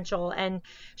potential. And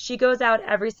she goes out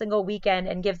every single weekend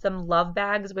and gives them love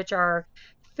bags, which are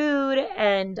food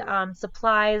and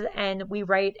supplies, and we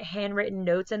write handwritten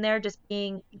notes in there, just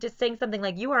saying something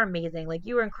like, you are amazing, like,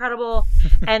 you are incredible,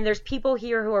 and there's people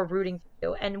here who are rooting for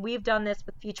you. And we've done this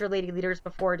with Future Lady Leaders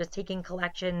before, just taking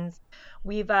collections.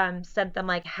 We've sent them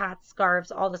like hats,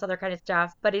 scarves, all this other kind of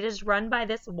stuff, but it is run by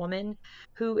this woman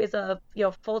who is a,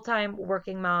 full-time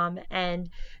working mom, and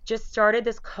just started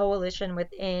this coalition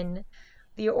within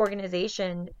the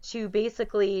organization to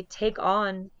basically take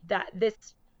on this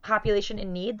population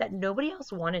in need that nobody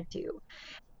else wanted to.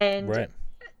 And Right.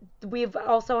 we've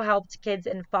also helped kids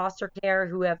in foster care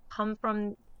who have come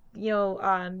from,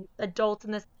 adults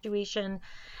in this situation,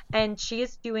 and she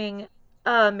is doing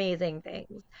amazing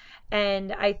things.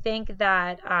 And I think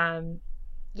that,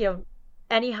 you know,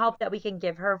 any help that we can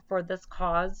give her for this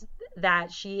cause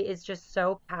that she is just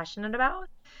so passionate about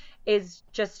is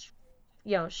just,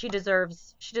 she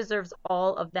deserves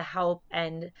all of the help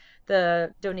and the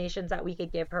donations that we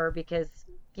could give her, because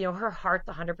her heart's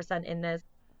 100% in this,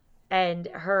 and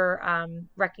her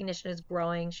recognition is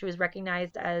growing. She was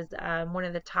recognized as one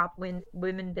of the top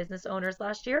women business owners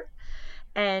last year,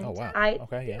 Oh and wow. I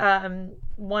Okay. Yeah.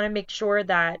 want to make sure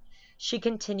that she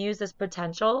continues this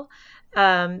potential,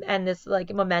 and this,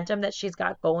 like, momentum that she's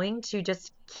got going, to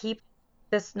just keep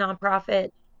this nonprofit,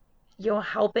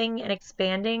 helping and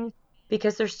expanding,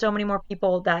 because there's so many more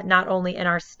people that, not only in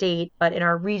our state but in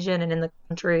our region and in the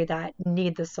country, that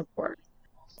need the support.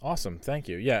 Awesome. Thank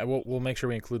you. Yeah, we'll make sure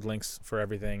we include links for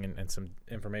everything and some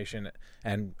information,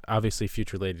 and obviously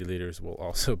Future Lady Leaders will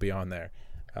also be on there.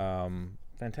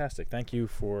 Fantastic. Thank you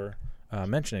for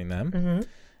mentioning them. Hmm.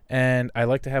 And I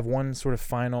like to have one sort of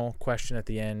final question at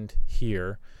the end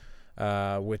here,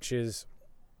 which is,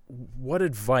 what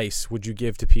advice would you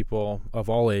give to people of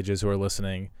all ages who are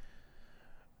listening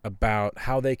about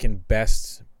how they can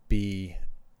best be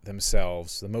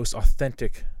themselves, the most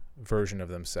authentic version of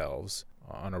themselves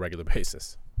on a regular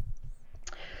basis?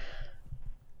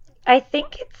 I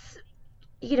think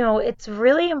it's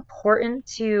really important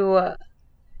to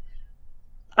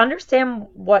understand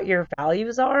what your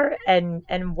values are, and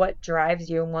what drives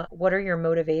you, and what are your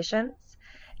motivations.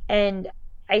 And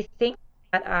I think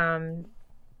that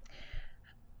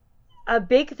a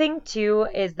big thing too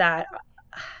is that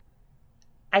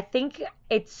I think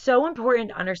it's so important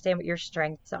to understand what your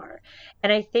strengths are.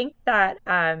 And I think that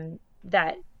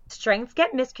that strengths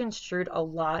get misconstrued a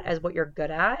lot as what you're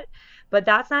good at, but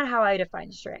that's not how I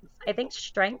define strengths. I think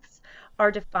strengths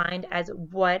are defined as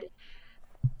what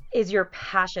is your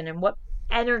passion, and what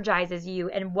energizes you,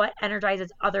 and what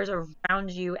energizes others around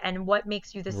you, and what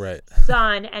makes you the Right.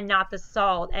 sun and not the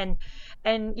salt, and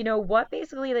what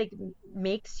basically, like,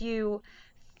 makes you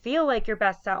feel like your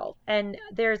best self. And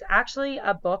there's actually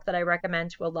a book that I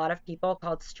recommend to a lot of people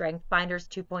called Strength Finders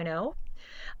 2.0.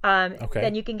 Okay.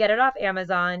 And you can get it off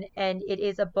Amazon, and it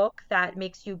is a book that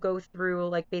makes you go through,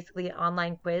 like, basically an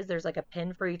online quiz. There's like a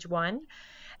pin for each one,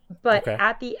 but Okay.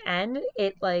 at the end,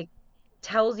 it, like,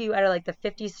 tells you, out of, like, the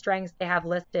 50 strengths they have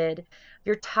listed,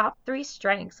 your top three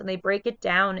strengths, and they break it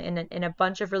down in a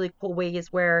bunch of really cool ways,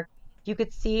 where you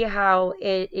could see how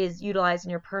it is utilized in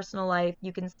your personal life.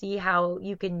 You can see how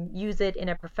you can use it in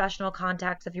a professional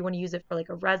context if you want to use it for, like,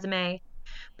 a resume.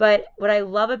 But what I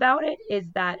love about it is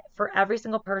that for every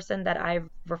single person that I've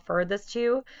referred this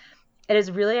to, it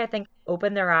has really, I think,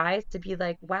 opened their eyes to be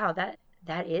like, wow,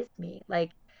 that is me. Like,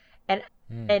 and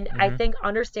I Mm-hmm. think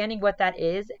understanding what that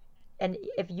is, and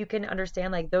if you can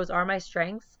understand, like, those are my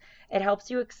strengths, it helps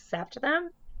you accept them.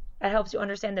 It helps you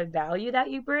understand the value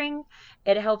that you bring.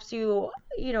 It helps you,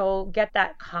 get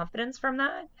that confidence from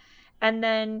that. And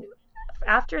then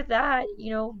after that,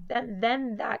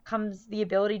 then that comes the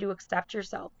ability to accept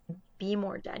yourself, be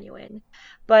more genuine.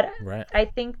 But Right. I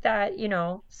think that,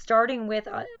 starting with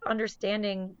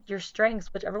understanding your strengths,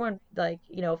 which everyone, like,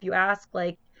 if you ask,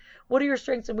 like, what are your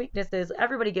strengths and weaknesses,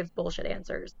 everybody gives bullshit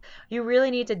answers. You really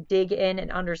need to dig in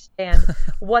and understand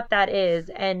what that is,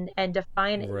 and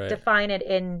Right. define it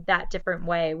in that different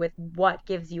way, with what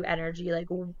gives you energy, like,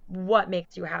 what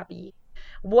makes you happy,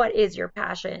 what is your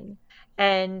passion,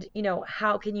 and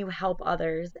how can you help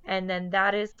others. And then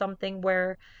that is something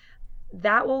where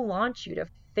that will launch you to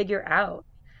figure out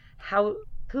how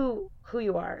who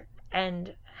you are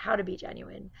and how to be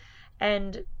genuine.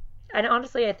 And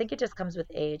honestly, I think it just comes with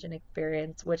age and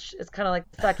experience, which is kind of like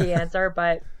the sucky answer,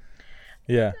 but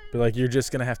yeah, but like you're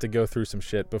just gonna have to go through some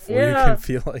shit before you yeah. can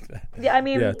feel like that. Yeah, I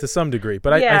mean, yeah, to some degree.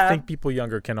 But I yeah. think people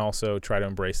younger can also try to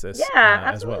embrace this. Yeah,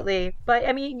 as well. absolutely. But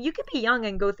I mean, you could be young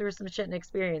and go through some shit and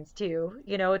experience too.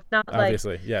 You know, it's not like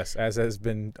Obviously, yes, as has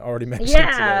been already mentioned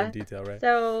yeah. today in detail, right?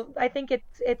 So I think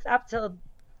it's up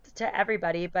to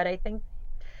everybody, but I think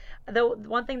the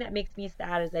one thing that makes me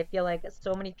sad is I feel like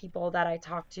so many people that I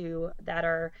talk to that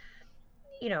are,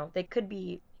 you know, they could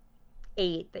be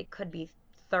 8, they could be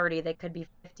 30, they could be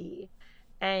 50,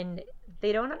 and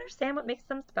they don't understand what makes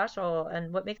them special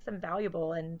and what makes them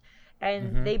valuable, and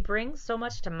Mm-hmm. they bring so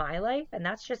much to my life, and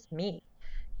that's just me.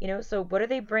 You know, so what do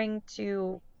they bring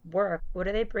to work? What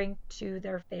do they bring to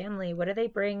their family? What do they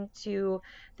bring to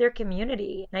their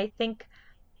community? And I think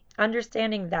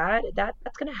understanding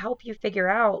that's going to help you figure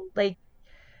out like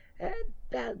uh,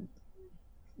 uh,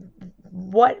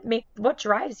 what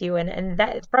drives you, and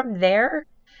that from there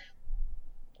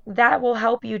that will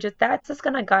help you, that's just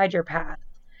going to guide your path.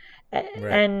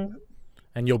 Right.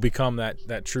 And you'll become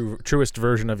that truest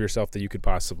version of yourself that you could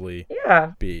possibly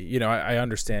yeah. be. You know, I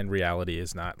understand reality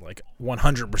is not like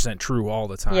 100% true all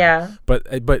the time. Yeah. But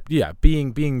yeah,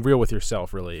 being real with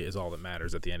yourself really is all that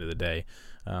matters at the end of the day.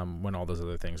 When all those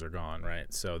other things are gone,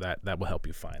 right? So that will help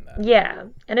you find that. Yeah,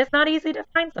 and it's not easy to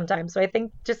find sometimes. So I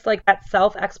think just like that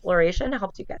self exploration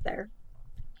helps you get there.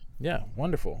 Yeah,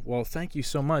 wonderful. Well, thank you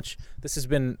so much. This has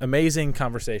been amazing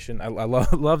conversation. I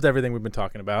loved everything we've been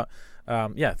talking about.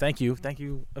 Yeah, thank you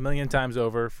a million times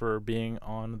over for being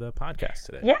on the podcast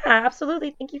today. Yeah,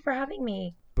 absolutely. Thank you for having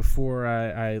me. Before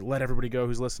I let everybody go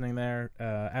who's listening there,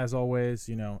 as always,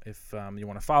 you know, if you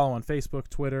want to follow on Facebook,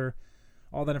 Twitter,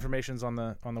 all that information's on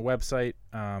the website.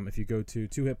 If you go to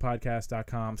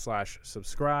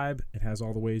twohitpodcast.com/subscribe, it has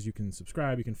all the ways you can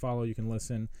subscribe, you can follow, you can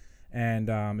listen. And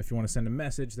if you want to send a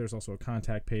message, there's also a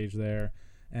contact page there.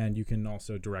 And you can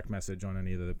also direct message on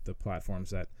any of the platforms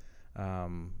that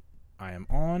I am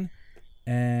on.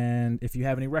 And if you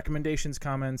have any recommendations,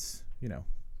 comments, you know,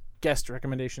 guest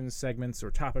recommendations, segments,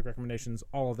 or topic recommendations,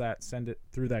 all of that, send it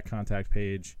through that contact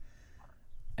page.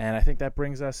 And I think that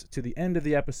brings us to the end of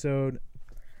the episode.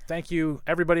 Thank you,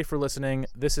 everybody, for listening.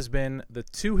 This has been the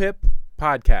Two Hip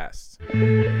Podcast.